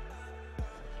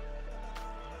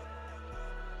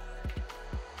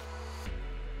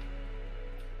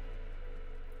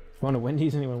 Want a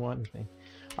Wendy's? Anyone want anything?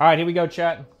 All right, here we go,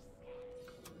 chat.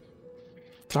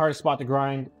 It's the hardest spot to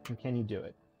grind, and can you do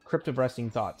it? Crypto breasting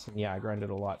thoughts. And yeah, I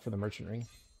grinded a lot for the merchant ring.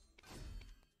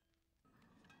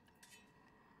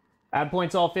 Add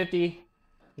points all 50.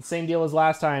 The same deal as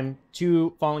last time.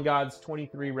 2 Fallen Gods,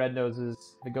 23 red noses.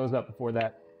 If it goes up before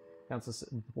that, counts as,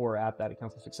 before or at that, it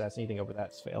counts as success. Anything over that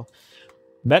is fail.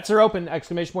 Bets are open.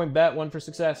 Exclamation point bet. 1 for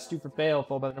success, 2 for fail.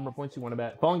 Followed by the number of points you want to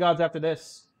bet. Fallen Gods after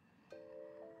this.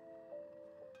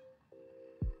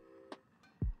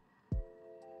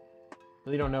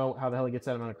 Really don't know how the hell he gets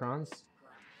that amount of crons.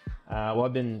 Well,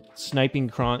 I've been sniping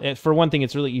Crons. For one thing,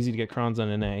 it's really easy to get Crons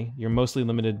on NA. You're mostly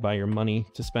limited by your money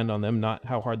to spend on them, not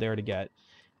how hard they are to get.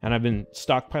 And I've been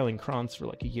stockpiling Crons for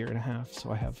like a year and a half,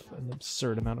 so I have an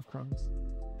absurd amount of Crons.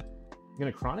 You're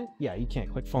gonna Cron it? Yeah, you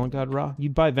can't click Fallen God raw. You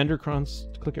buy vendor Crons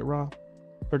to click it raw.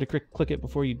 Or to click it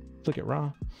before you click it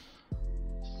raw.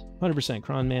 100%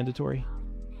 Cron mandatory.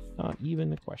 Not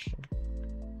even a question.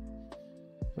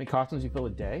 How many costumes you fill a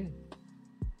day?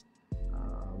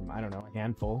 I don't know, a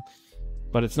handful.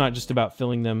 But it's not just about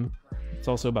filling them. It's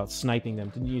also about sniping them.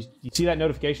 Did you see that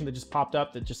notification that just popped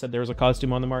up that just said there was a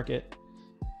costume on the market?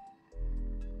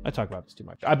 I talk about this too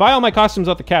much. I buy all my costumes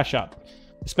off the cash shop.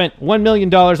 I spent $1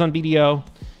 million on BDO.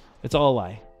 It's all a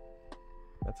lie.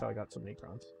 That's how I got so many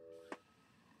crowns.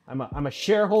 I'm a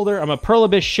shareholder. I'm a Pearl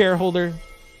Abyss shareholder.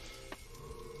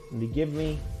 And they give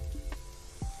me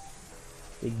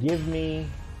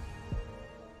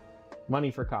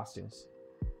money for costumes.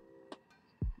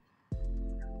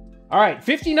 All right,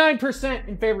 59%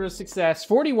 in favor of success,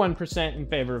 41% in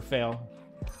favor of fail.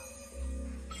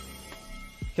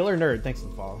 Killer Nerd, thanks for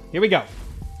the follow. Here we go.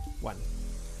 1.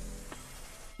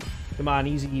 Come on,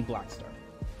 easy E Black Star.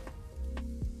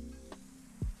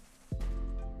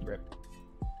 Rip.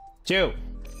 2.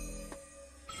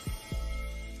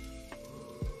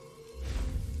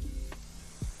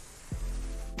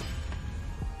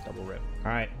 Double rip.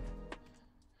 All right.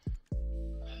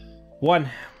 1.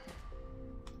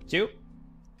 2.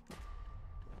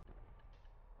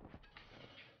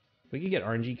 If we could get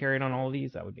RNG carried on all of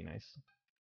these, that would be nice.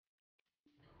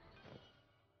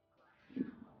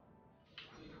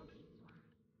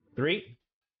 3.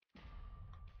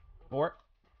 4.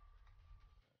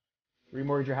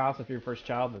 Remortgage your house if you're your first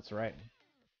child. That's right.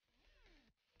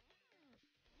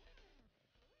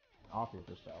 Off your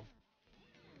first child.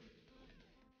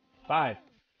 5.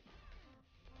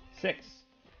 6.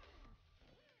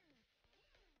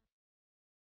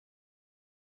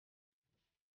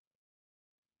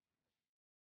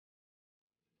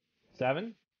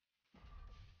 7.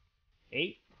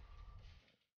 8.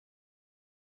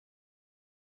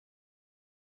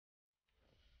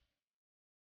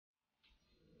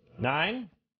 9.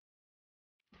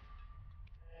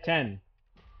 10.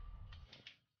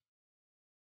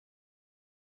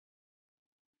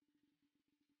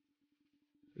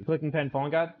 You clicking pen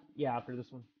Fallen God? Yeah, after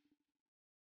this one.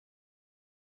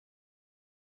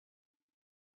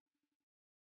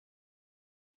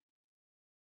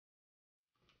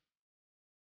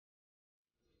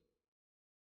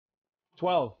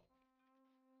 $12.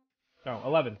 No,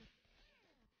 11.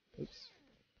 Oops.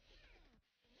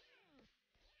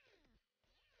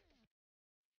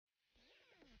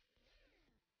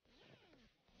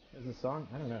 Is this song?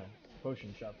 I don't know.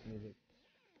 Potion Shop's music.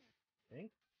 I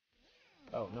think?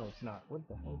 Oh, no, it's not. What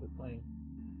the hell is it playing?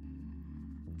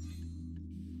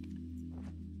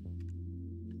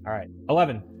 Alright.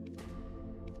 11.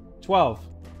 12.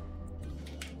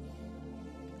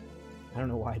 I don't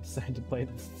know why I decided to play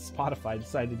this. Spotify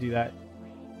decided to do that.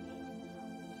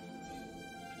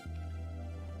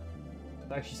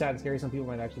 It's actually sad and scary. Some people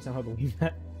might actually somehow believe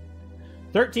that.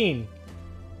 13.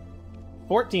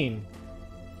 14.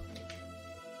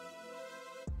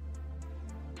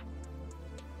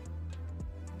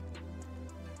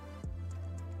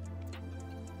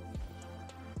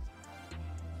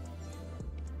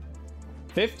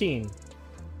 15.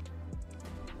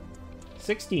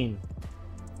 16.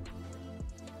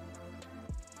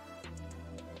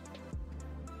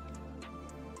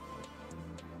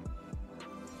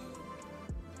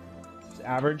 's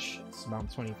average. It's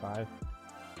about 25.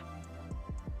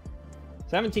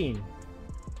 17.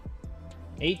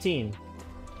 18.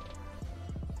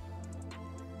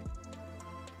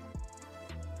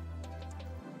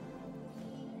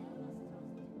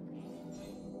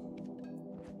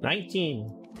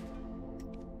 19.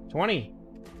 20.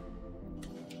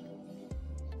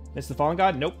 Missed the Fallen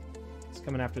God? Nope. It's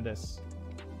coming after this.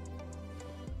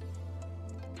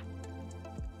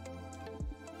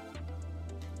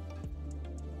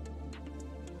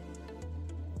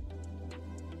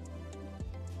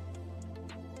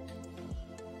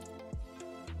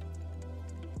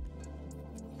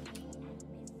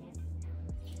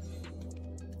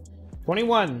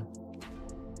 21.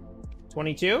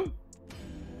 22.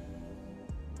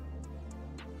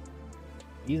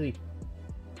 Easy.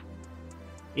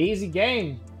 Easy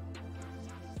game.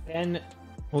 And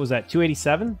what was that?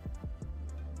 287?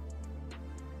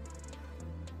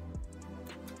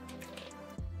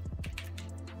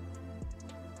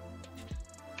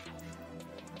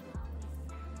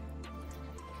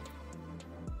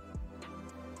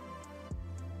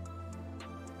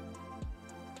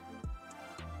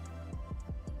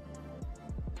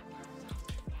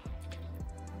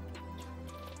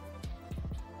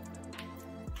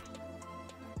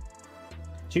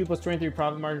 Two plus 23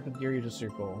 profit margin for the year you just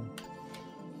circle.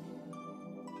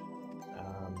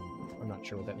 I'm not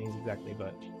sure what that means exactly,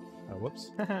 but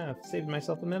whoops. Haha, saved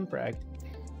myself a memfrag.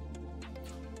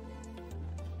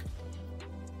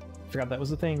 Forgot that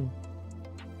was a thing.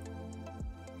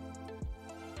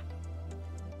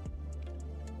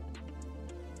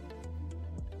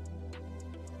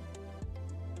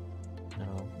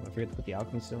 No, I forget to put the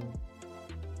alchemy stone.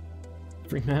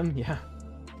 Free mem, yeah.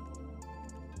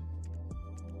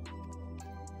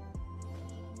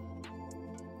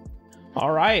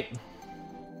 All right. Do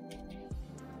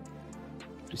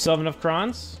we still have enough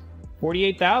crons?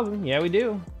 48,000. Yeah, we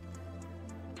do.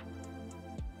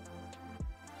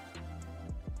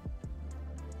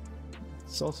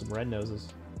 Sell some red noses.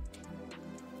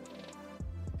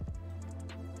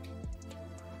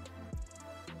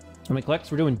 How many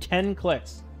clicks? We're doing 10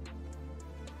 clicks.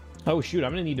 Oh shoot,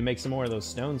 I'm gonna need to make some more of those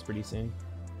stones pretty soon.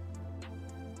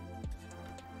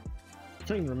 I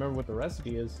don't even remember what the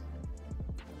recipe is.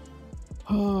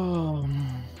 Oh.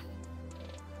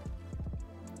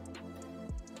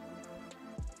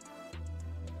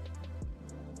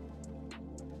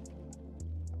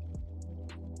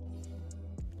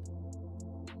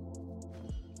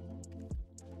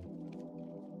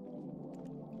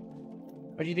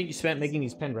 What do you think you spent making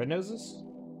these pen red noses?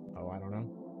 Oh, I don't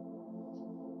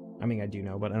know. I mean, I do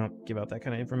know, but I don't give out that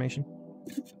kind of information.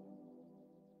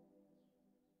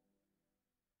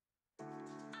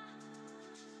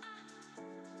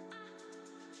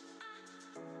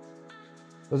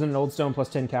 Wasn't an old stone plus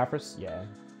 10 Caphras? Yeah.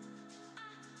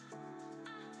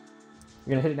 You're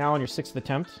gonna hit it now on your 6th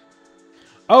attempt?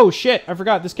 Oh shit! I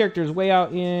forgot, this character is way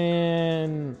out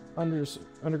in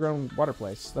underground water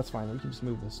place. That's fine, we can just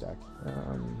move this stack.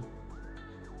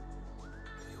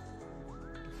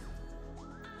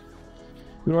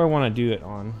 Who do I want to do it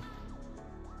on?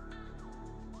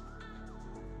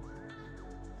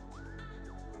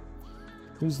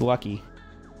 Who's lucky?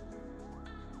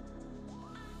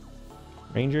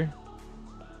 Ranger?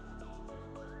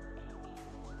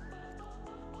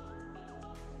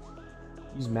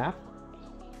 Use map?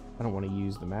 I don't want to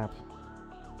use the map.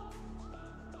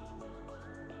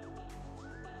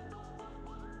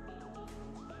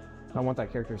 I want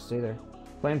that character to stay there.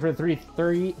 Plan for the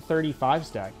 35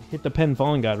 stack. Hit the pen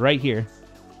fallen god right here.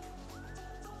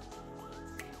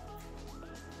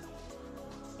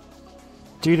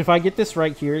 Dude, if I get this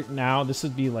right here now, this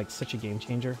would be like such a game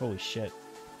changer. Holy shit.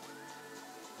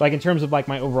 Like in terms of like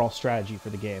my overall strategy for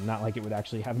the game. Not like it would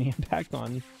actually have any impact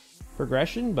on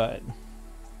progression, but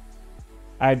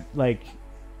I like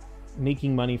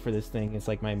making money for this thing is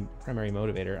like my primary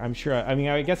motivator. I'm sure, I mean,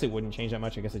 I guess it wouldn't change that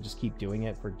much. I guess I just keep doing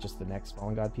it for just the next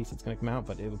Fallen God piece that's going to come out,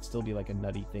 but it would still be like a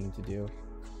nutty thing to do.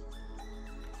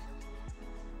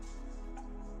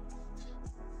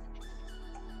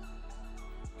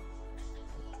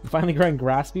 Finally growing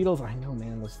grass beetles? I know,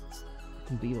 man, those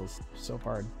beetles are so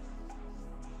hard.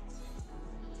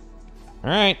 All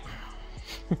right.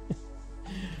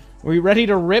 We ready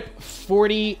to rip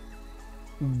 40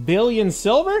 billion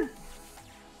silver?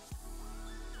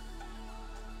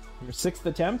 Your 6th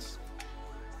attempt.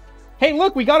 Hey,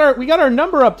 look, we got our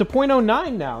number up to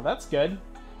 0.09 now. That's good.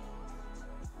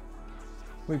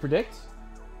 Can we predict?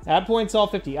 Add points all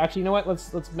 50. Actually, you know what?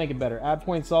 Let's make it better. Add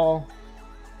points all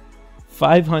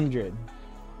 500.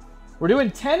 We're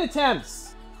doing 10 attempts.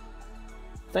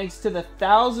 Thanks to the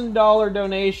 $1,000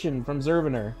 donation from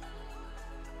Zerviner.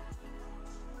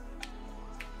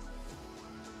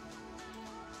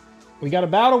 We got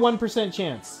about a 1%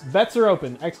 chance. Bets are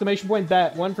open. Exclamation point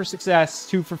bet. 1 for success,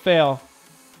 2 for fail.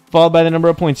 Followed by the number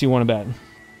of points you want to bet.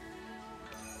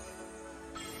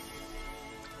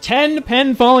 10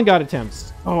 pen Fallen God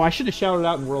attempts. Oh, I should have shouted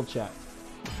out in world chat.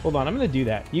 Hold on, I'm gonna do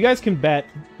that. You guys can bet.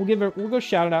 We'll go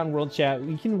shout it out in world chat.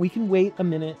 We can wait a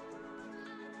minute.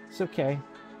 It's okay.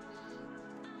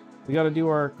 We gotta do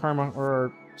our karma or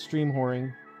our stream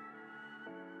whoring.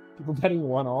 People betting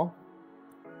 1-all.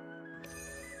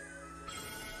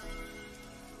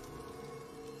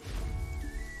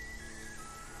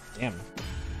 Damn.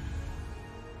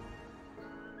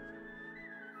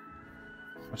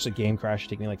 Watch the game crash.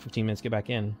 Take me like 15 minutes to get back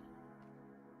in.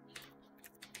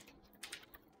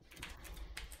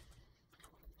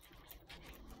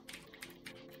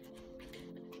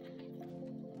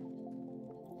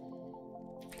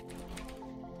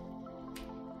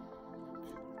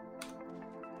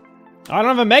 I don't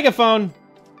have a megaphone.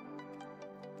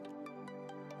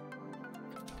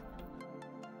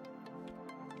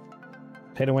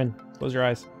 Pay to win. Close your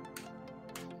eyes.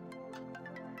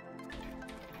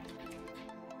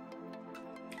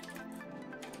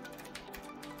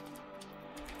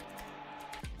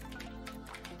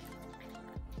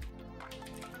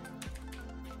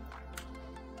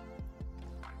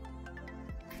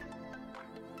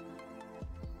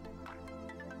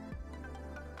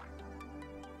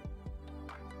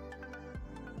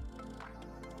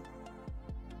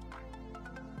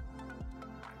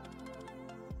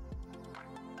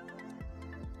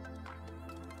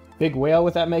 Big whale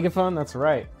with that megaphone? That's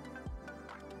right.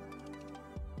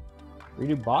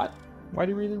 Redo bot? Why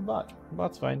do you redo bot?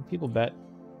 Bot's fine. People bet.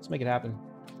 Let's make it happen.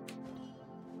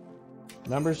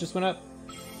 Numbers just went up.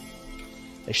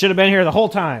 They should have been here the whole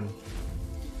time.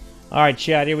 Alright,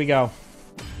 chat, here we go.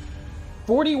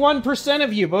 41%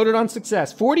 of you voted on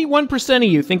success. 41% of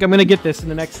you think I'm going to get this in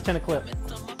the next 10 clip.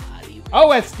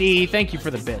 OSD, thank you for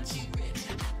the bits.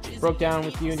 Broke down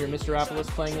with you and your Mr. Apollos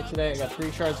playing it today. I got 3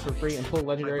 shards for free and pulled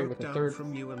legendary with a third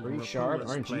free shard.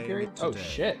 RNG period? Oh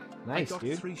shit. Nice, dude. I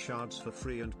got 3 shards for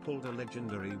free and pulled a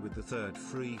legendary with the third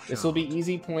free shard. This will be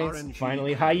easy points. RNG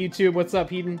finally. Hi, YouTube. What's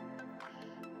up, Hedon?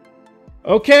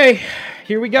 Okay,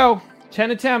 here we go.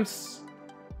 10 attempts.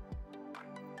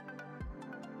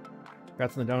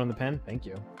 Congrats on the donut on the pen. Thank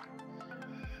you.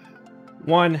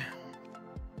 1.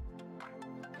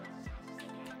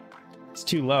 It's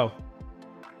too low.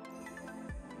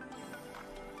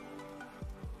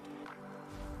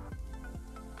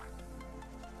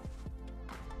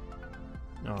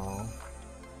 Oh.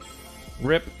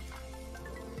 Rip.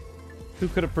 Who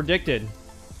could have predicted?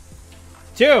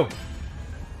 2.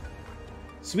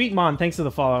 Sweet Mon, thanks for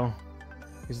the follow.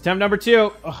 Here's attempt number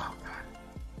 2. Oh, God.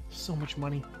 So much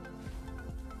money.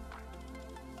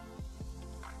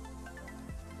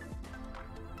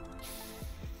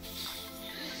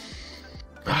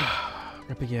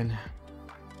 Rip again.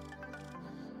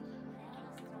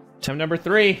 Attempt number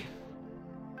 3.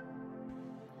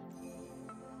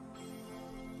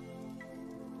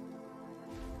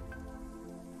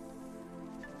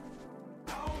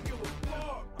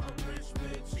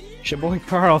 Your boy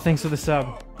Carl, thanks for the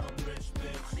sub.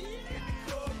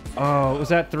 Oh, was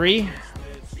that 3?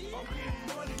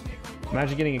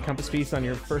 Imagine getting a compass piece on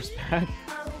your first pack.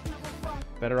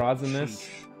 Better odds than this.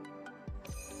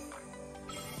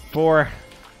 4.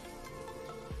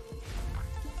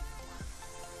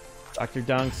 Dr.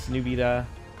 Dunks, Nubita,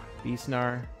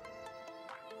 Beastnar.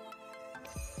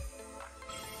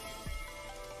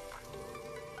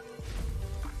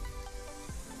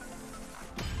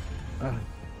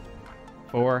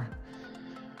 4.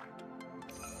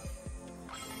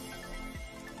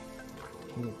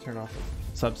 I'm gonna turn off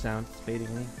the sub sound. It's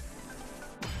baiting me.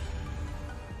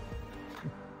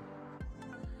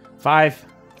 5.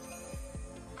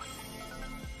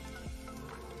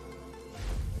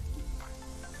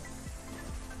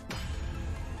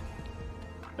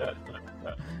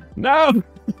 No!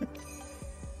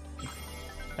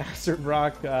 Master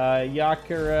Brock,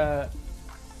 Yakara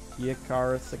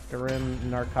Sikarim,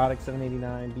 Narcotic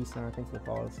 789, Beastnar, thanks for the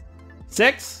follows.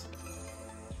 6?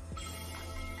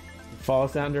 Follow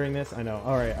us down during this? I know.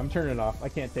 Alright, I'm turning it off. I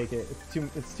can't take it.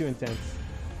 It's too intense.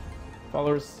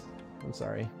 Followers, I'm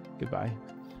sorry. Goodbye.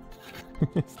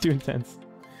 It's too intense.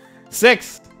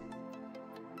 6!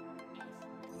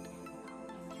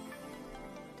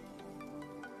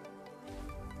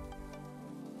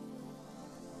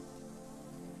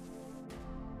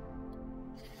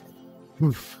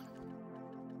 Oof.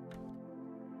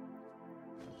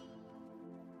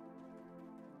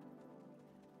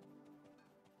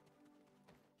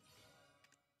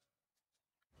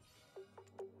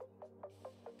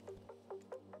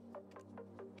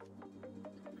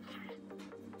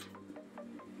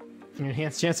 Your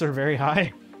enhanced chances are very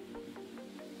high.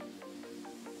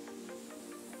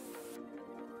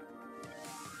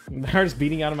 The heart's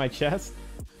beating out of my chest.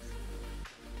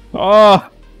 Oh!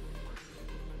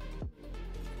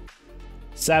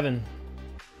 7.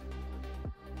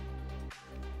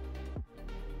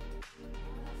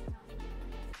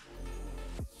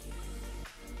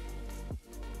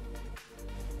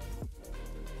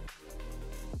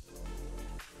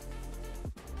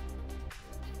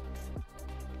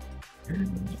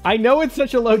 I know it's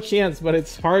such a low chance, but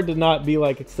it's hard to not be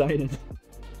like excited.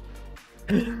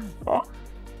 Oh.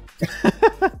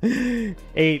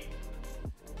 8.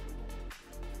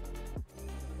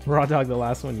 Raw dog the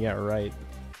last one? Yeah, right.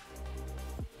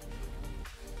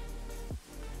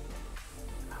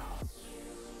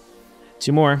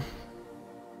 Two more.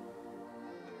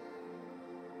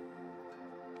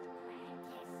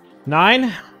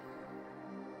 Nine.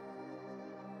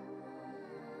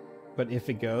 But if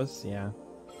it goes, yeah.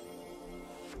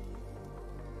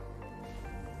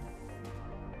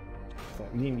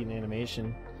 We need an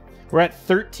animation. We're at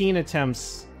 13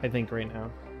 attempts, I think, right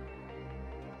now.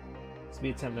 This will be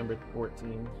attempt number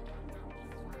 14.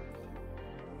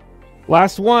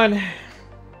 Last one.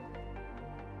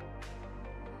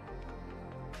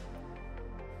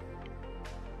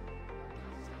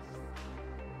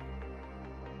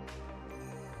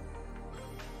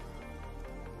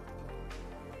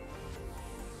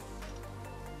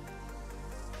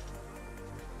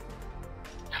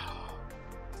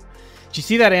 Did you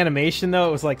see that animation though?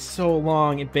 It was like so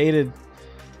long. It baited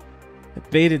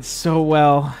so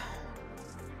well.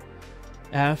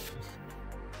 F.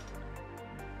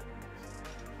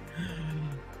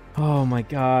 Oh my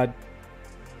god.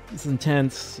 It's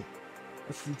intense.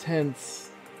 It's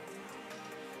intense.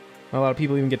 Not a lot of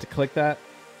people even get to click that.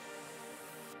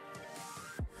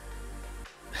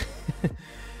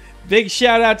 Big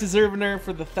shout out to Zerviner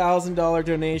for the $1,000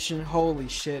 donation. Holy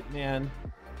shit, man.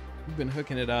 You've been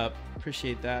hooking it up.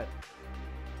 Appreciate that.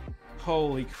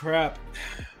 Holy crap.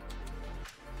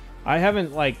 I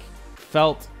haven't like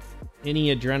felt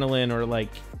any adrenaline or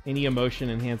like any emotion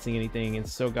enhancing anything in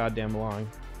so goddamn long.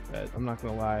 But I'm not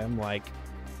gonna lie, I'm like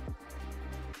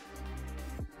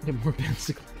get more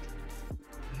basically.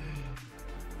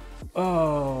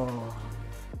 Oh.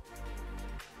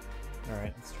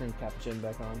 Alright, let's turn Capuchin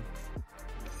back on.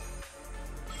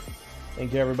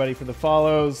 Thank you everybody for the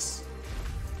follows.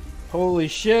 Holy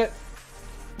shit.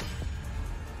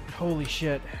 Holy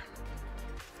shit.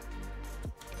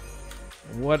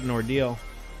 What an ordeal.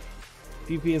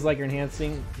 PP is like your enhanced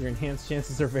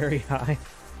chances are very high.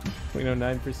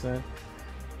 0.09%.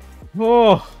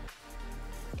 Oh.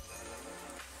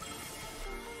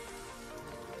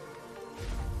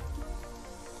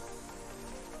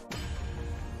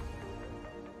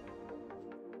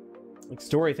 Like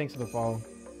Story, thanks for the follow.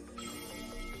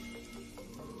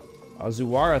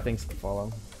 Azuwara, thanks for the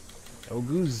follow.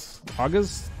 August,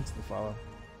 thanks for the follow.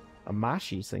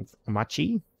 Amachi, thanks for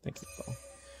the follow.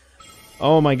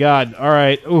 Oh my god.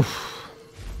 Alright. Oof.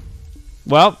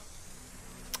 Well,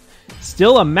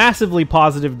 still a massively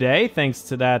positive day, thanks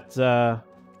to that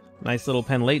nice little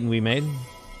pen Leighton we made.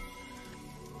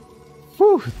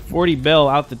 Whew, 40 bill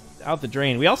out the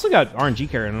drain. We also got RNG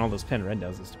carrying on all those pen red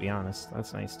doses, to be honest.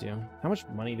 That's nice too. How much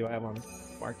money do I have on the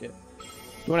market?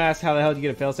 You want to ask how the hell did you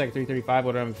get a fail stack at 335?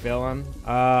 What do I have a fail on?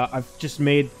 I've just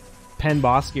made pen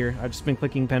boss gear. I've just been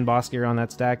clicking pen boss gear on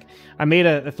that stack. I made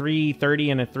a 330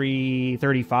 and a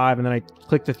 335, and then I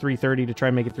clicked the 330 to try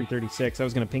and make it 336. I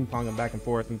was going to ping pong them back and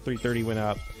forth, and 330 went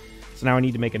up. So now I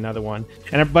need to make another one.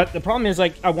 But the problem is,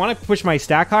 like, I want to push my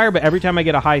stack higher, but every time I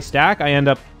get a high stack, I end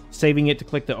up saving it to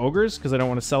click the ogres because I don't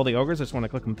want to sell the ogres. I just want to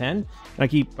click them pen.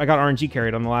 And I got RNG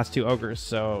carried on the last 2 ogres,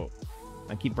 so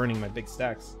I keep burning my big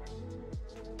stacks.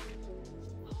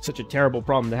 Such a terrible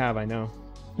problem to have, I know.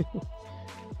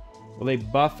 Will they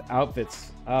buff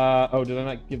outfits? Oh, did I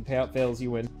not give payout fails?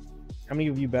 You win. How many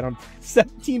of you bet on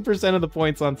 17% of the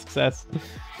points on success?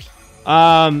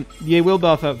 Yeah, will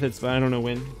buff outfits, but I don't know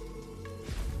when.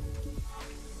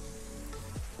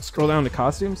 Scroll down to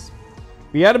costumes.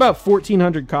 We had about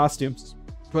 1,400 costumes,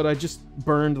 but I just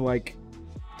burned like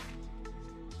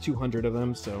 200 of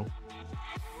them, so.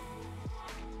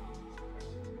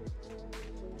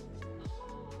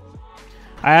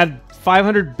 I had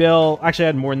 500 bill. Actually, I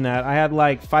had more than that. I had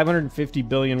like 550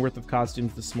 billion worth of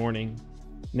costumes this morning.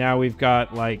 Now we've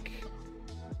got like,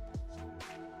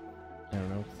 I don't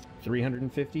know,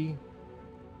 350.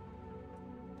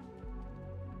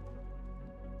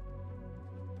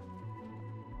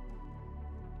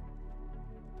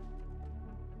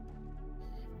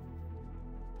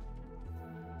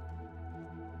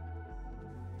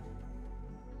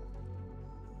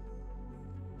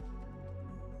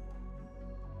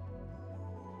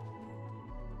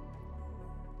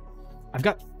 I've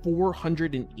got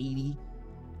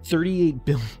 38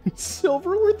 billion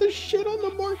silver worth of shit on the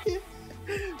market.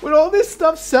 When all this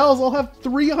stuff sells, I'll have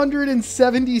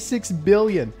 376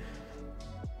 billion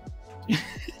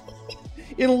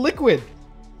in liquid.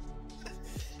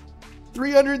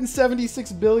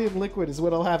 376 billion liquid is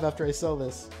what I'll have after I sell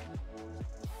this.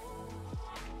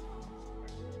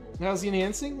 How's the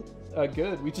enhancing?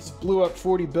 Good. We just blew up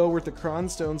 40 bill worth of Cron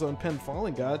stones on Pen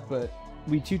Fallen God, but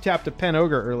we 2-tapped a Pen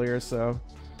Ogre earlier, so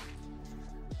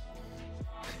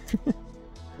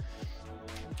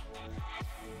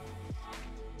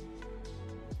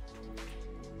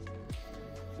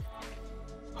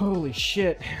Holy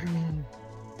shit.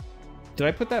 Did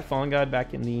I put that Fallen God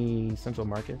back in the central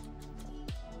market?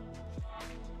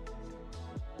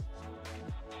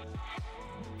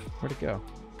 Where'd it go?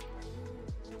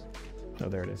 Oh,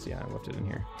 there it is. Yeah, I left it in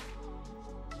here.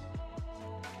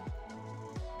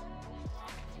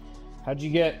 How'd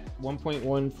you get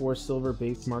 1.14 silver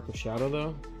base Mark of Shadow,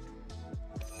 though?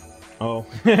 Oh,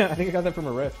 I think I got that from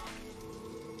a rift.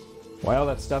 Why all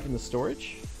that stuff in the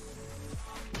storage?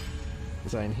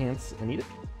 Because I need it?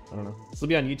 I don't know. This will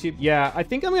be on YouTube. Yeah, I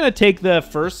think I'm going to take the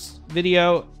first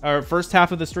video, or first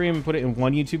half of the stream and put it in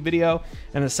one YouTube video,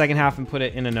 and the second half and put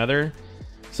it in another,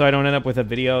 so I don't end up with a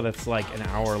video that's like an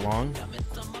hour long.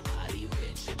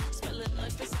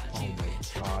 Oh my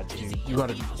god, dude. You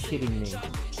gotta be kidding me.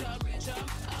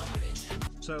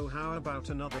 So how about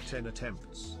another 10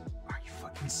 attempts? Are you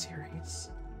fucking serious?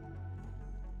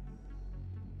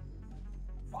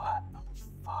 What the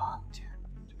fuck, dude?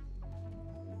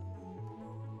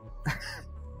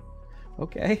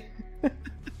 Okay.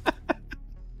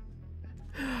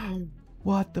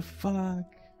 What the fuck?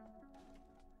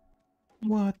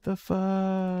 What the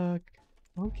fuck?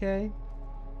 Okay.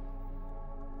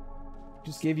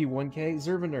 Just gave you 1K?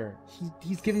 Zervander,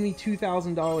 he's giving me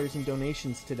 $2,000 in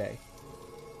donations today.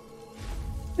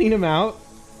 Clean him out.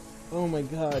 Oh my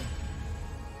god.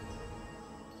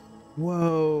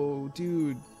 Whoa,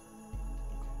 dude.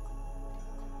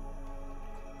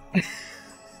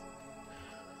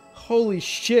 Holy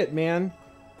shit, man.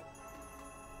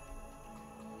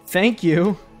 Thank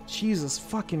you. Jesus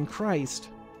fucking Christ.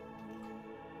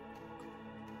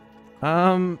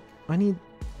 I need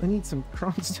some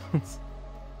Crons stones.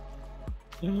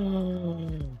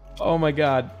 Oh my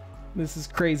god. This is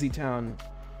crazy town.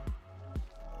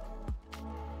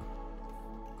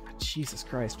 Jesus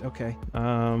Christ. Okay.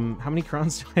 How many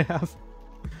Crons do I have?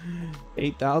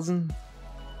 8,000?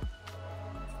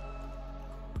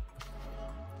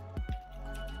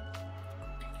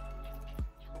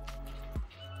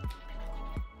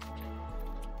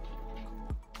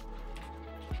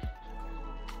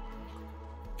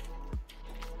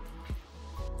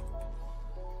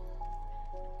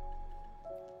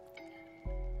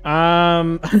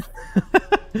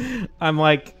 I'm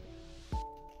like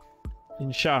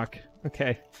in shock.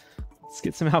 Okay, let's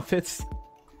get some outfits.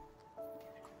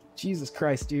 Jesus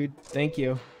Christ, dude. Thank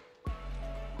you.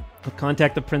 I'll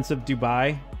contact the Prince of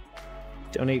Dubai.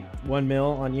 Donate 1 mil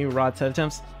on you, raw 10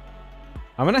 attempts.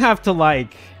 I'm gonna have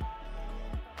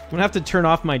to turn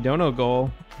off my dono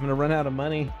goal. I'm gonna run out of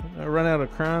money. I'm gonna run out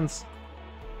of crowns.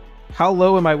 How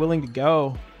low am I willing to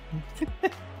go?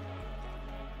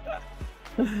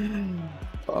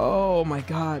 Oh my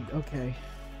god, okay.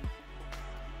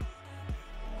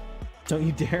 Don't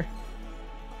you dare.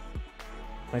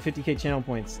 My 50k channel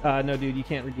points. No dude, you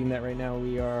can't redeem that right now.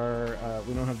 We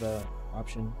don't have the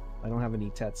option. I don't have any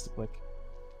tats to click.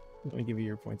 Let me give you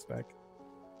your points back.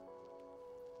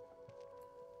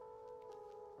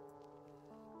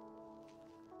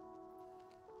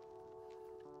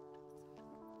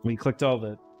 We clicked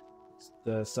all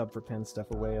the sub for pen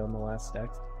stuff away on the last stack.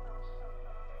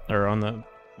 Or on the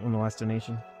last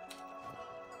donation.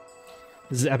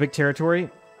 This is epic territory.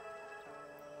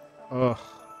 Ugh.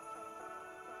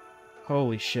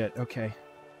 Holy shit. Okay.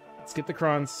 Let's get the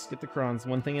Crons. Get the Crons.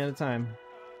 One thing at a time.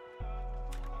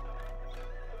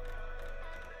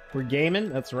 We're gaming?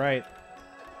 That's right.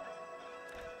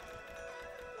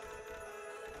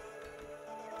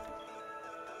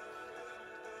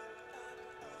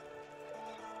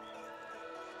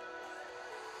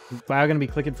 Is Bio gonna be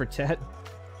clicking for Tet?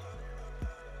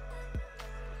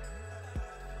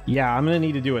 Yeah, I'm gonna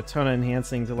need to do a ton of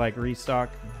enhancing to like restock.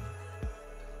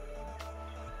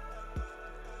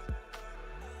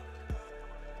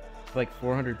 Like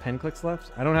 400 pen clicks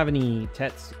left. I don't have any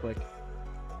Tets to click.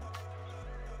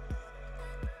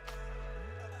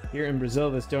 Here in Brazil,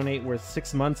 this donate worth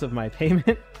 6 months of my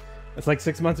payment. That's like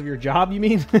 6 months of your job, you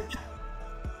mean?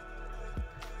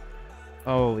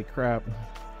 Holy crap.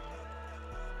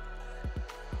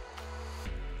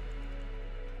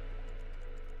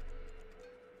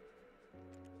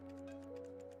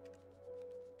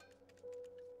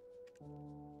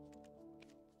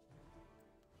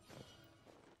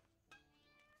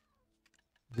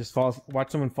 Just watch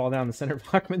someone fall down the center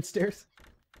Blockman stairs.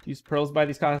 Use pearls, buy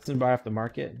these costumes, and buy off the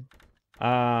market.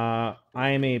 I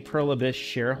am a Pearl Abyss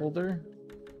shareholder,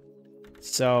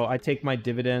 so I take my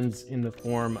dividends in the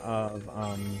form of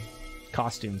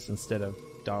costumes instead of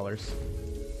dollars.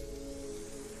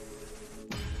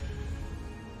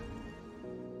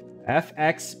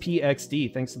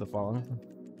 FXPXD, thanks for the follow.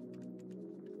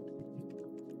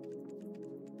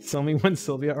 Sell me one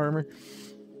Sylvia armor.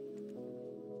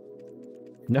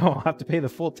 No, I'll have to pay the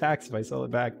full tax if I sell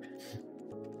it back.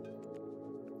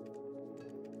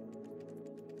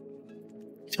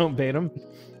 Don't bait him.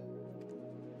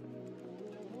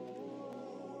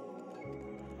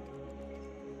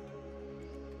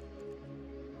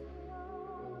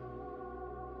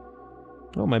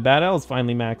 Oh, my bad L's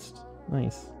finally maxed.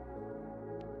 Nice.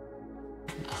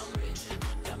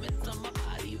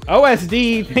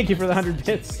 OSD, thank you for the 100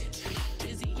 bits.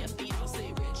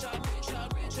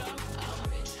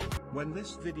 When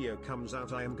this video comes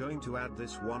out, I am going to add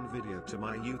this one video to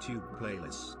my YouTube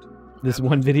playlist. This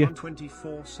one video?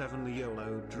 24/7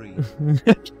 YOLO dream.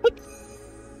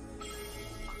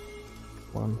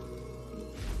 One.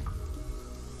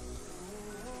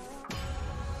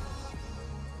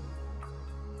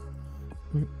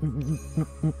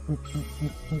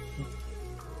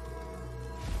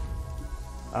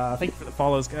 Thank you for the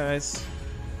follows, guys.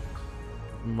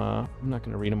 I'm not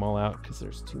going to read them all out because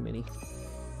there's too many.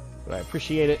 But I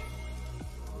appreciate it.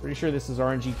 Pretty sure this is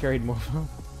RNG carried Morpho.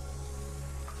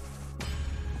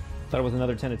 Thought it was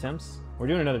another 10 attempts. We're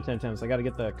doing another 10 attempts. I got to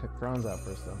get the Crons out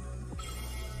first, though.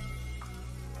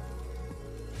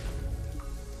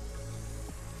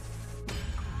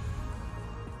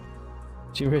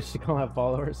 Too rich to call out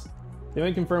followers. Did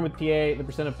we confirm with PA the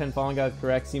percent of Pen Fallen God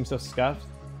correct seems so scuffed?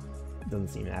 It doesn't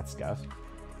seem that scuffed.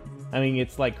 I mean,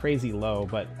 it's like crazy low,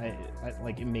 but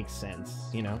like it makes sense,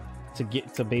 you know, to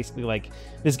get to basically like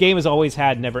this game has always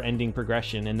had never-ending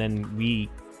progression, and then we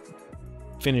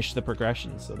finished the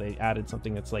progression, so they added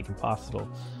something that's like impossible,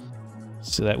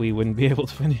 so that we wouldn't be able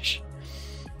to finish.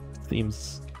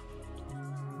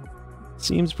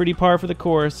 Seems pretty par for the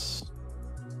course.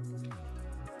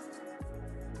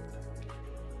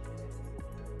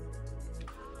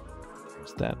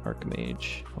 That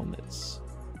Archmage helmets.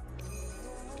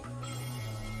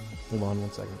 Hold on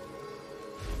 1 second.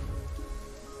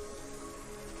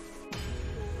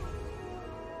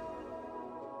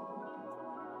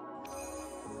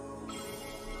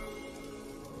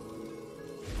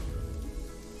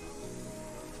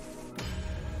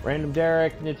 Random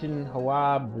Derek, Nitin,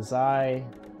 Hawab, Vizai,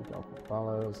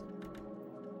 follows.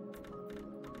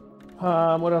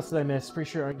 What else did I miss? Pretty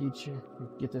sure RNG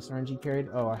get this RNG carried.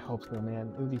 Oh, I hope so,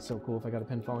 man. It would be so cool if I got a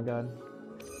Pen Fallen God.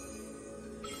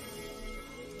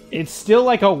 It's still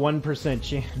like a 1%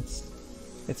 chance.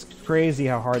 It's crazy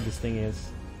how hard this thing is.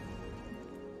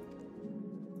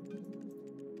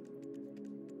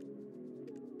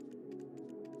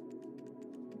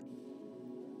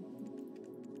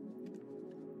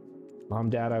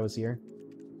 Mom, Dad, I was here.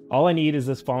 All I need is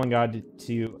this Fallen God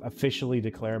to officially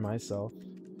declare myself.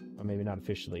 Or maybe not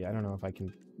officially. I don't know if I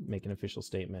can make an official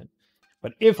statement.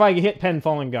 But if I hit Pen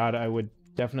Fallen God, I would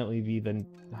definitely be the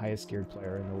highest geared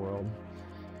player in the world.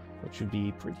 Which would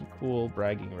be pretty cool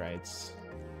bragging rights.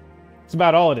 It's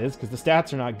about all it is, because the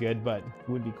stats are not good, but it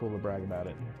would be cool to brag about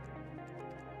it.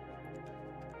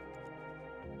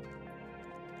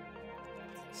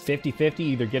 It's 50-50,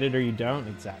 either get it or you don't.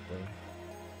 Exactly.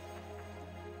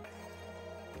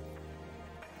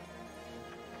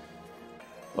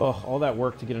 Oh, all that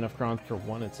work to get enough Crons for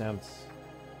one attempt.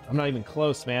 I'm not even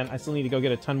close, man. I still need to go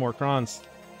get a ton more Crons.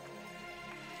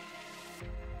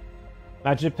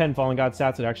 Imagine if Pen Fallen God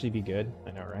stats would actually be good.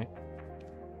 I know, right?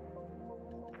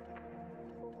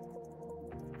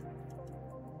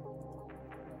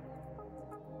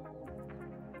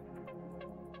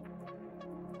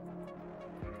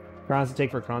 Crons to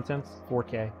take for contents?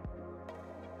 4K.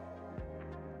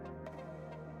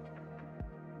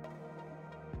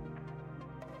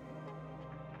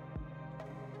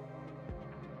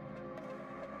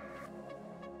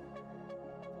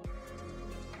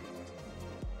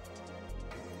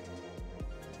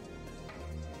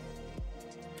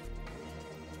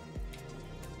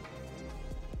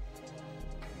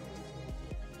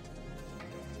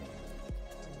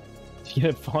 If you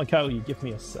get a Fallen God, will you give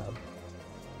me a sub?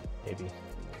 Maybe.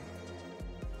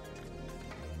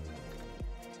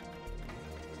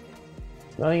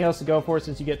 Nothing else to go for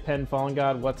since you get Pen Fallen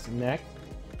God. What's next?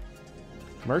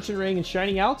 Merchant Ring and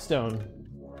Shining Outstone.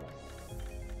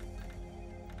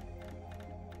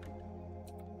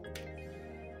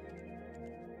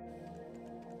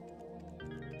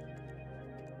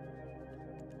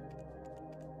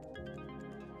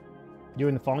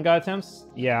 Doing the Fallen God attempts?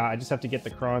 Yeah, I just have to get the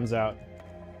Crons out.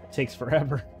 It takes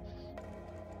forever.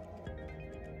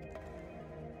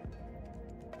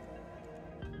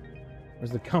 Where's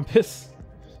the compass?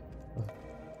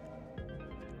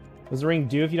 What does the ring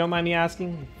do if you don't mind me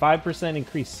asking? 5%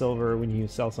 increased silver when you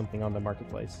sell something on the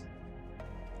marketplace.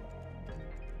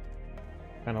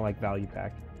 Kind of like value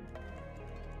pack.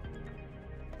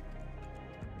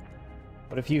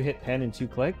 What if you hit pen in 2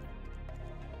 clicks?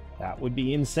 That would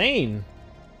be insane.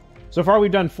 So far we've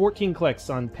done 14 clicks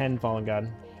on pen Fallen God.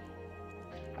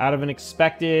 Out of an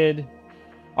expected...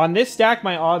 On this stack,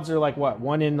 my odds are like, what,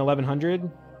 1 in 1100?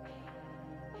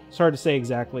 It's hard to say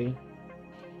exactly.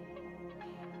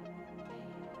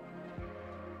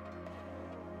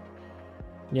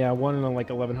 Yeah, 1 in like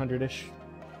 1100-ish.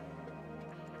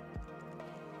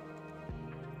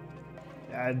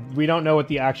 We don't know what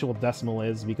the actual decimal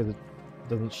is because it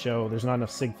doesn't show. There's not enough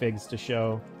sig figs to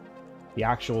show the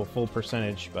actual full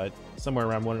percentage, but somewhere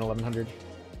around 1 in 1100.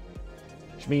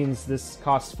 Which means this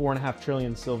costs 4.5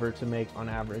 trillion silver to make on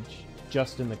average,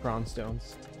 just in the Cron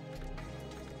stones.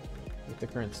 With the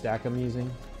current stack I'm using.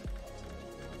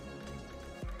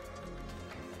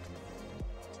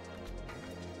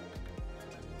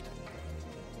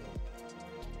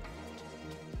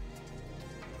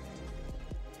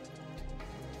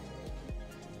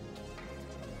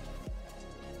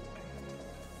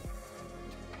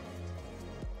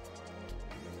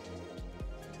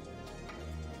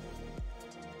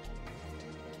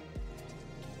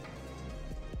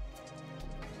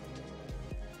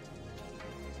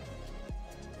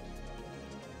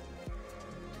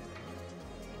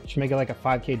 Should make it like a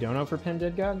 5k dono for Pen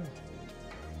Dead God?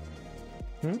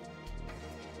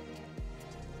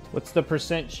 What's the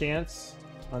percent chance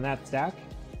on that stack?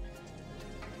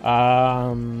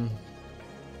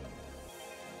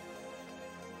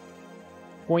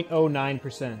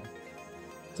 0.09%.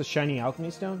 It's a shiny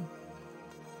alchemy stone.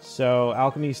 So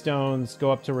alchemy stones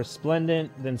go up to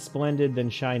resplendent, then splendid, then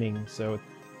shining. So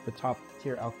the top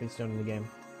tier alchemy stone in the game.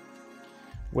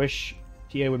 Wish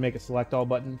PA would make a select all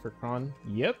button for Cron.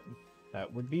 Yep,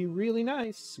 that would be really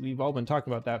nice. We've all been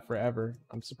talking about that forever.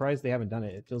 I'm surprised they haven't done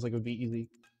it. It feels like it would be easy.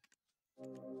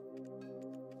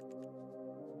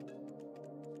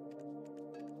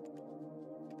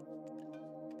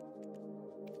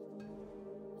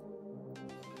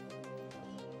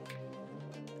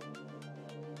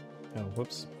 Oh,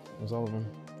 whoops. That was all of them.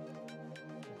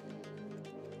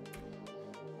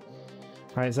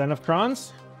 Alright, is that enough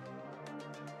Crons?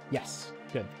 Yes.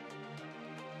 Good.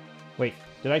 Wait,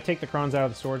 did I take the Crons out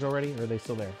of the storage already? Or are they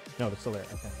still there? No, they're still there.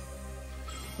 Okay.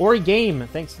 Ori Game,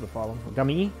 thanks for the follow.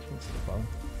 Gummy, thanks for the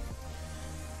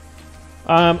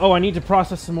follow. Oh, I need to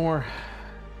process some more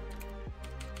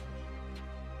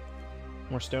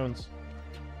stones.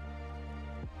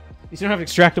 You still don't have to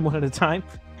extract them one at a time?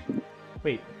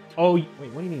 Wait. Oh,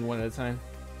 wait, what do you mean one at a time?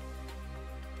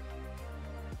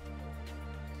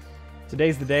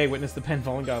 Today's the day. Witness the Pen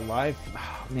Fallen God live.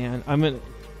 Oh, man,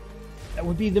 that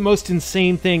would be the most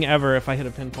insane thing ever if I hit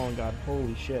a Pen Fallen God.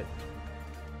 Holy shit.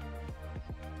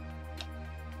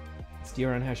 Is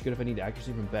DR on hash good if I need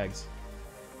accuracy from Begs?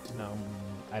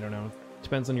 I don't know.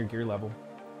 Depends on your gear level.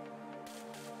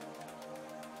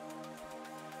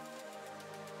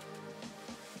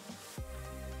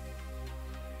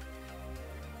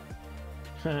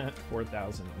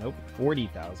 $4,000. Nope.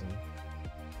 40,000.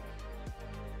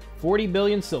 40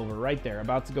 billion silver right there.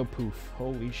 About to go poof.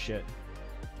 Holy shit.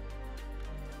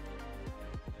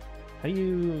 How do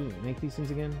you make these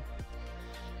things again?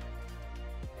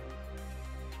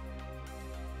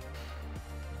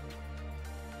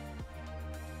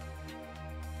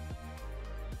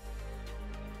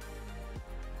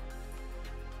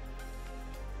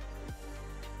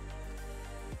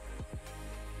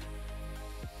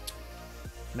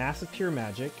 Massive Pure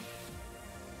Magic.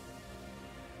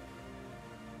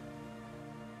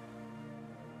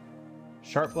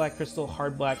 Sharp Black Crystal,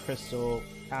 Hard Black Crystal,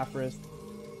 Paphras.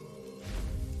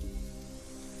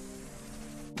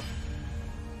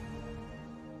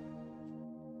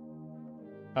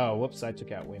 Oh, whoops, I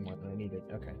took out way more than I needed.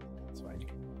 Okay, that's fine.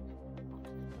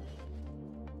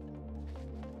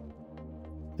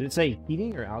 Did it say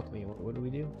heating or alchemy? What do we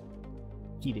do?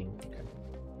 Heating, okay.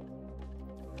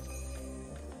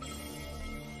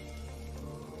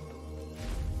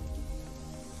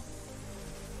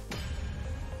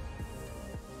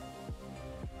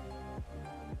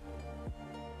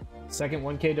 Second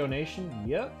 1K donation?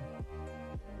 Yep.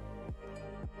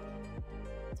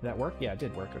 Did that work? Yeah, it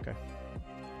did work. Okay.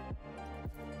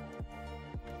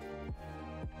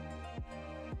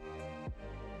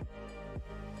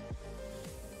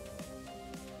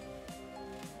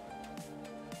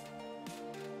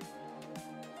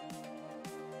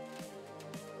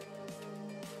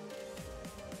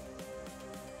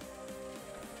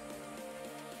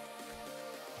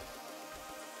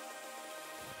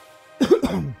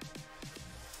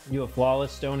 You have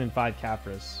Flawless Stone and 5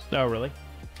 Caphras. Oh, really?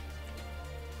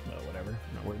 No, whatever.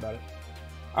 I'm not worried about it.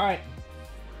 All right.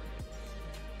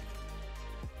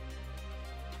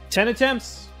 10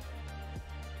 attempts.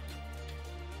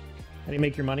 How do you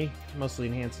make your money? Mostly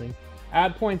enhancing.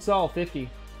 Add points all, 50.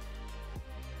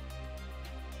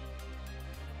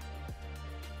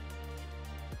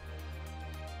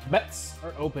 Bets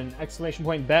are open. Exclamation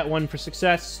point bet. 1 for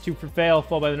success, 2 for fail,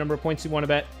 followed by the number of points you want to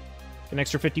bet. An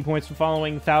extra 50 points for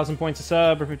following, 1,000 points a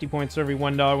sub, or 50 points for every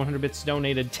 $1, 100 bits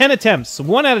donated. 10 attempts.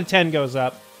 1 out of 10 goes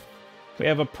up. We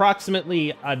have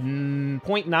approximately a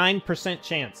 0.9%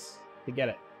 chance to get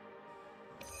it.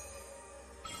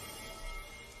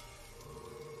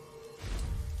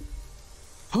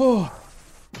 Oh.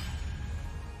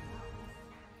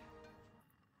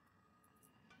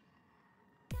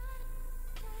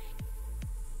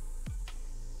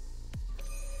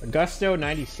 Augusto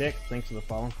 96, thanks for the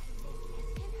follow.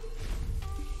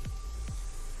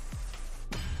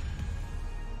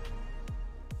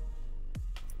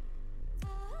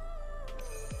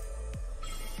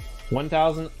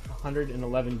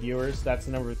 $1,111 viewers. That's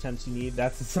the number of attempts you need.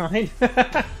 That's the sign.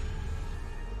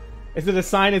 Is it a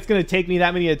sign it's going to take me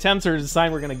that many attempts, or is it a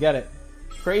sign we're going to get it?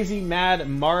 Crazy Mad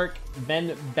Mark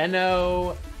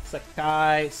Benno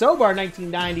Sakai Sobar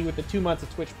 1990 with the 2 months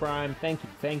of Twitch Prime. Thank you,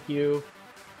 thank you.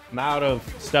 I'm out of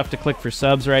stuff to click for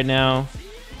subs right now,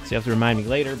 so you have to remind me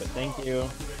later, but thank you.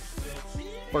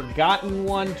 Forgotten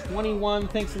 121,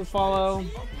 thanks for the follow.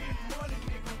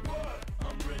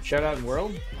 Shout out in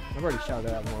World? I've already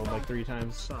shouted out in World like 3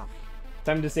 times.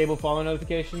 Time to disable follow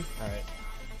notification? Alright.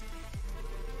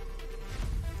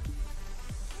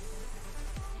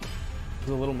 Is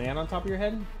a little man on top of your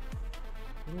head?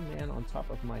 Little man on top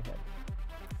of my head.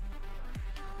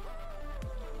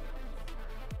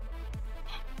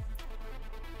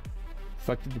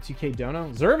 Fuck did the 2K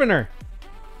dono? Zerviner!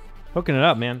 Hooking it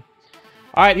up, man.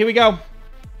 Alright, here we go.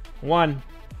 1.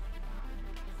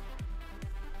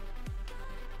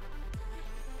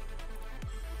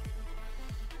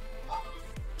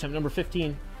 Attempt number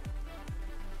 15.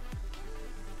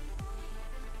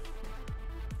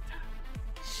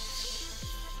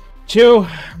 Two.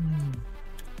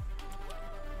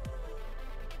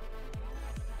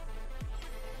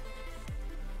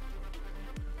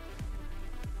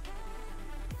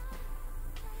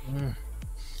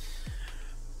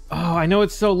 Oh, I know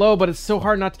it's so low, but it's so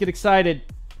hard not to get excited.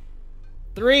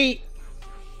 3.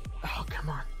 Oh, come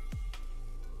on.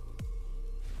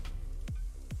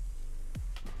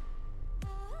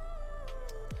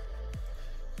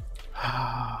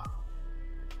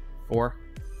 4.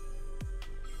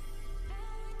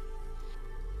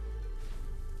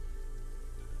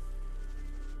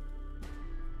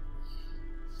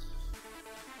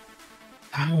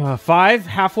 Five,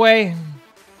 halfway.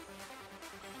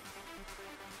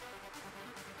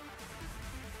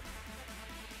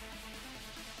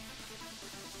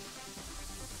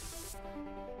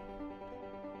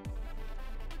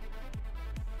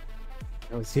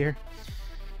 I was here.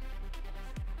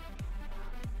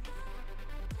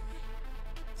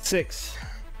 6.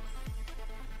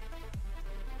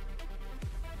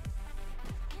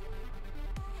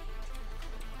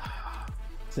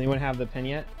 Does anyone have the pen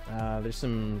yet? There's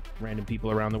some random people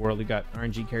around the world who got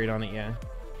RNG carried on it, yeah.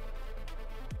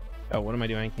 Oh, what am I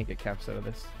doing? I can't get caps out of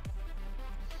this.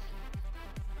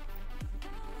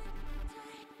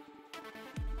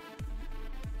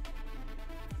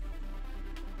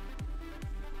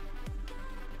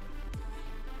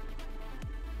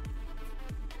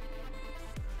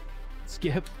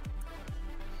 Skip.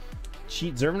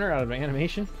 Cheat Zerviner out of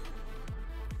animation.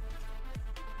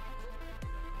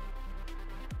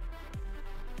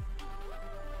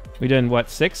 We done what,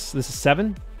 6? This is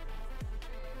 7.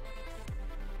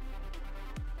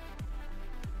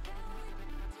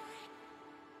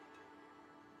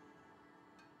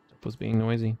 Was being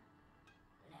noisy.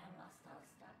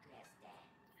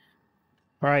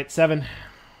 All right, 7.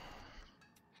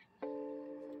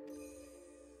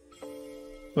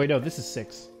 Wait, no, this is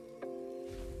 6.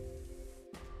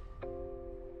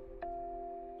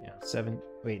 Yeah, 7.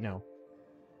 Wait, no.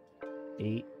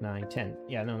 8, 9, 10.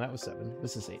 Yeah, no, that was 7.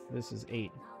 This is 8. This is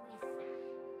 8.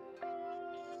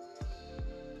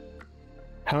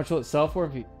 How much will it sell for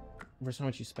if you versus how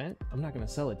much you spent? I'm not gonna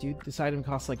sell it, dude. This item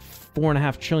costs like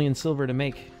 4.5 trillion silver to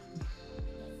make.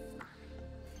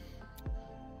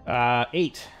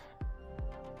 8.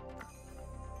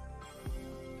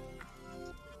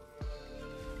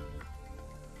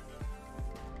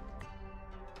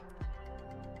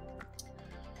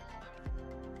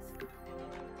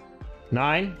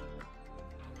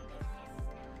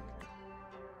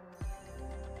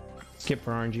 skip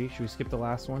for RNG. Should we skip the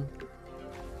last one?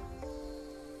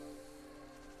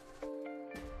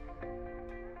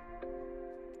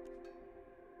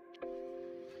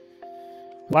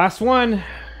 Last one.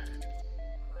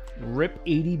 Rip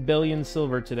 80 billion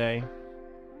silver today.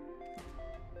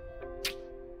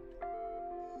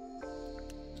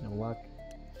 No luck.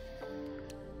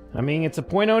 I mean, it's a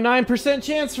 0.09%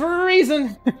 chance for a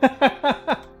reason.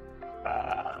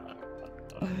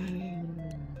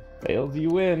 Fails, you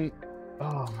win.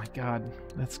 Oh my god,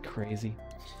 that's crazy.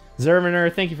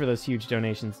 Zerviner, thank you for those huge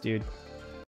donations, dude.